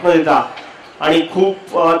जाऊन भाषण देता आणि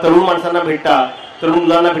खूप तरुण माणसांना भेटता, तरुण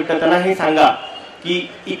मुलांना भेटता, त्यांना हे सांगा की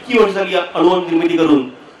इतकी वर्ष झाली अणु निर्मिती करून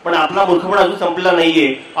पण आपला मूर्खपणा अजून संपलेला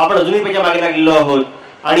नाहीये, आपण अजूनही त्याच्या मागे लागलेलो आहोत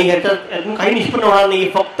आणि ह्यातून काही निष्पन्न होणार नाही,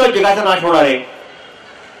 फक्त जगाचा नाश होणार आहे.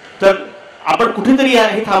 तर आपण कुठेतरी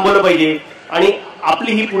हे थांबवलं पाहिजे आणि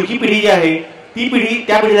आपली ही पुढची पिढी जी आहे ती पिढी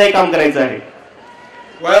त्या पिढीला हे काम करायचं आहे.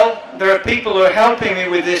 Well, there are people who are helping me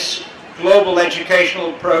with this global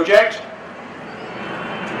educational project.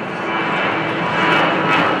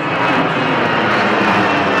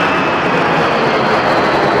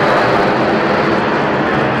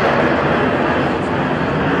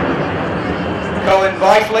 Colin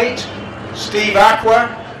Byfleet, Steve Aqua,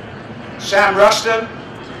 Sam Ruston.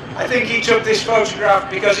 I think he took this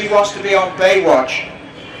photograph because he wants to be on Baywatch.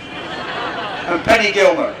 And Penny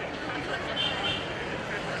Gilmer.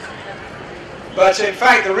 But in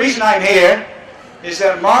fact, the reason I'm here is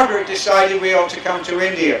that Margaret decided we ought to come to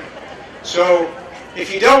India. So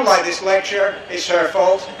if you don't like this lecture, it's her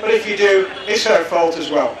fault. But if you do, it's her fault as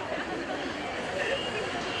well.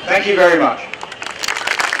 Thank you very much.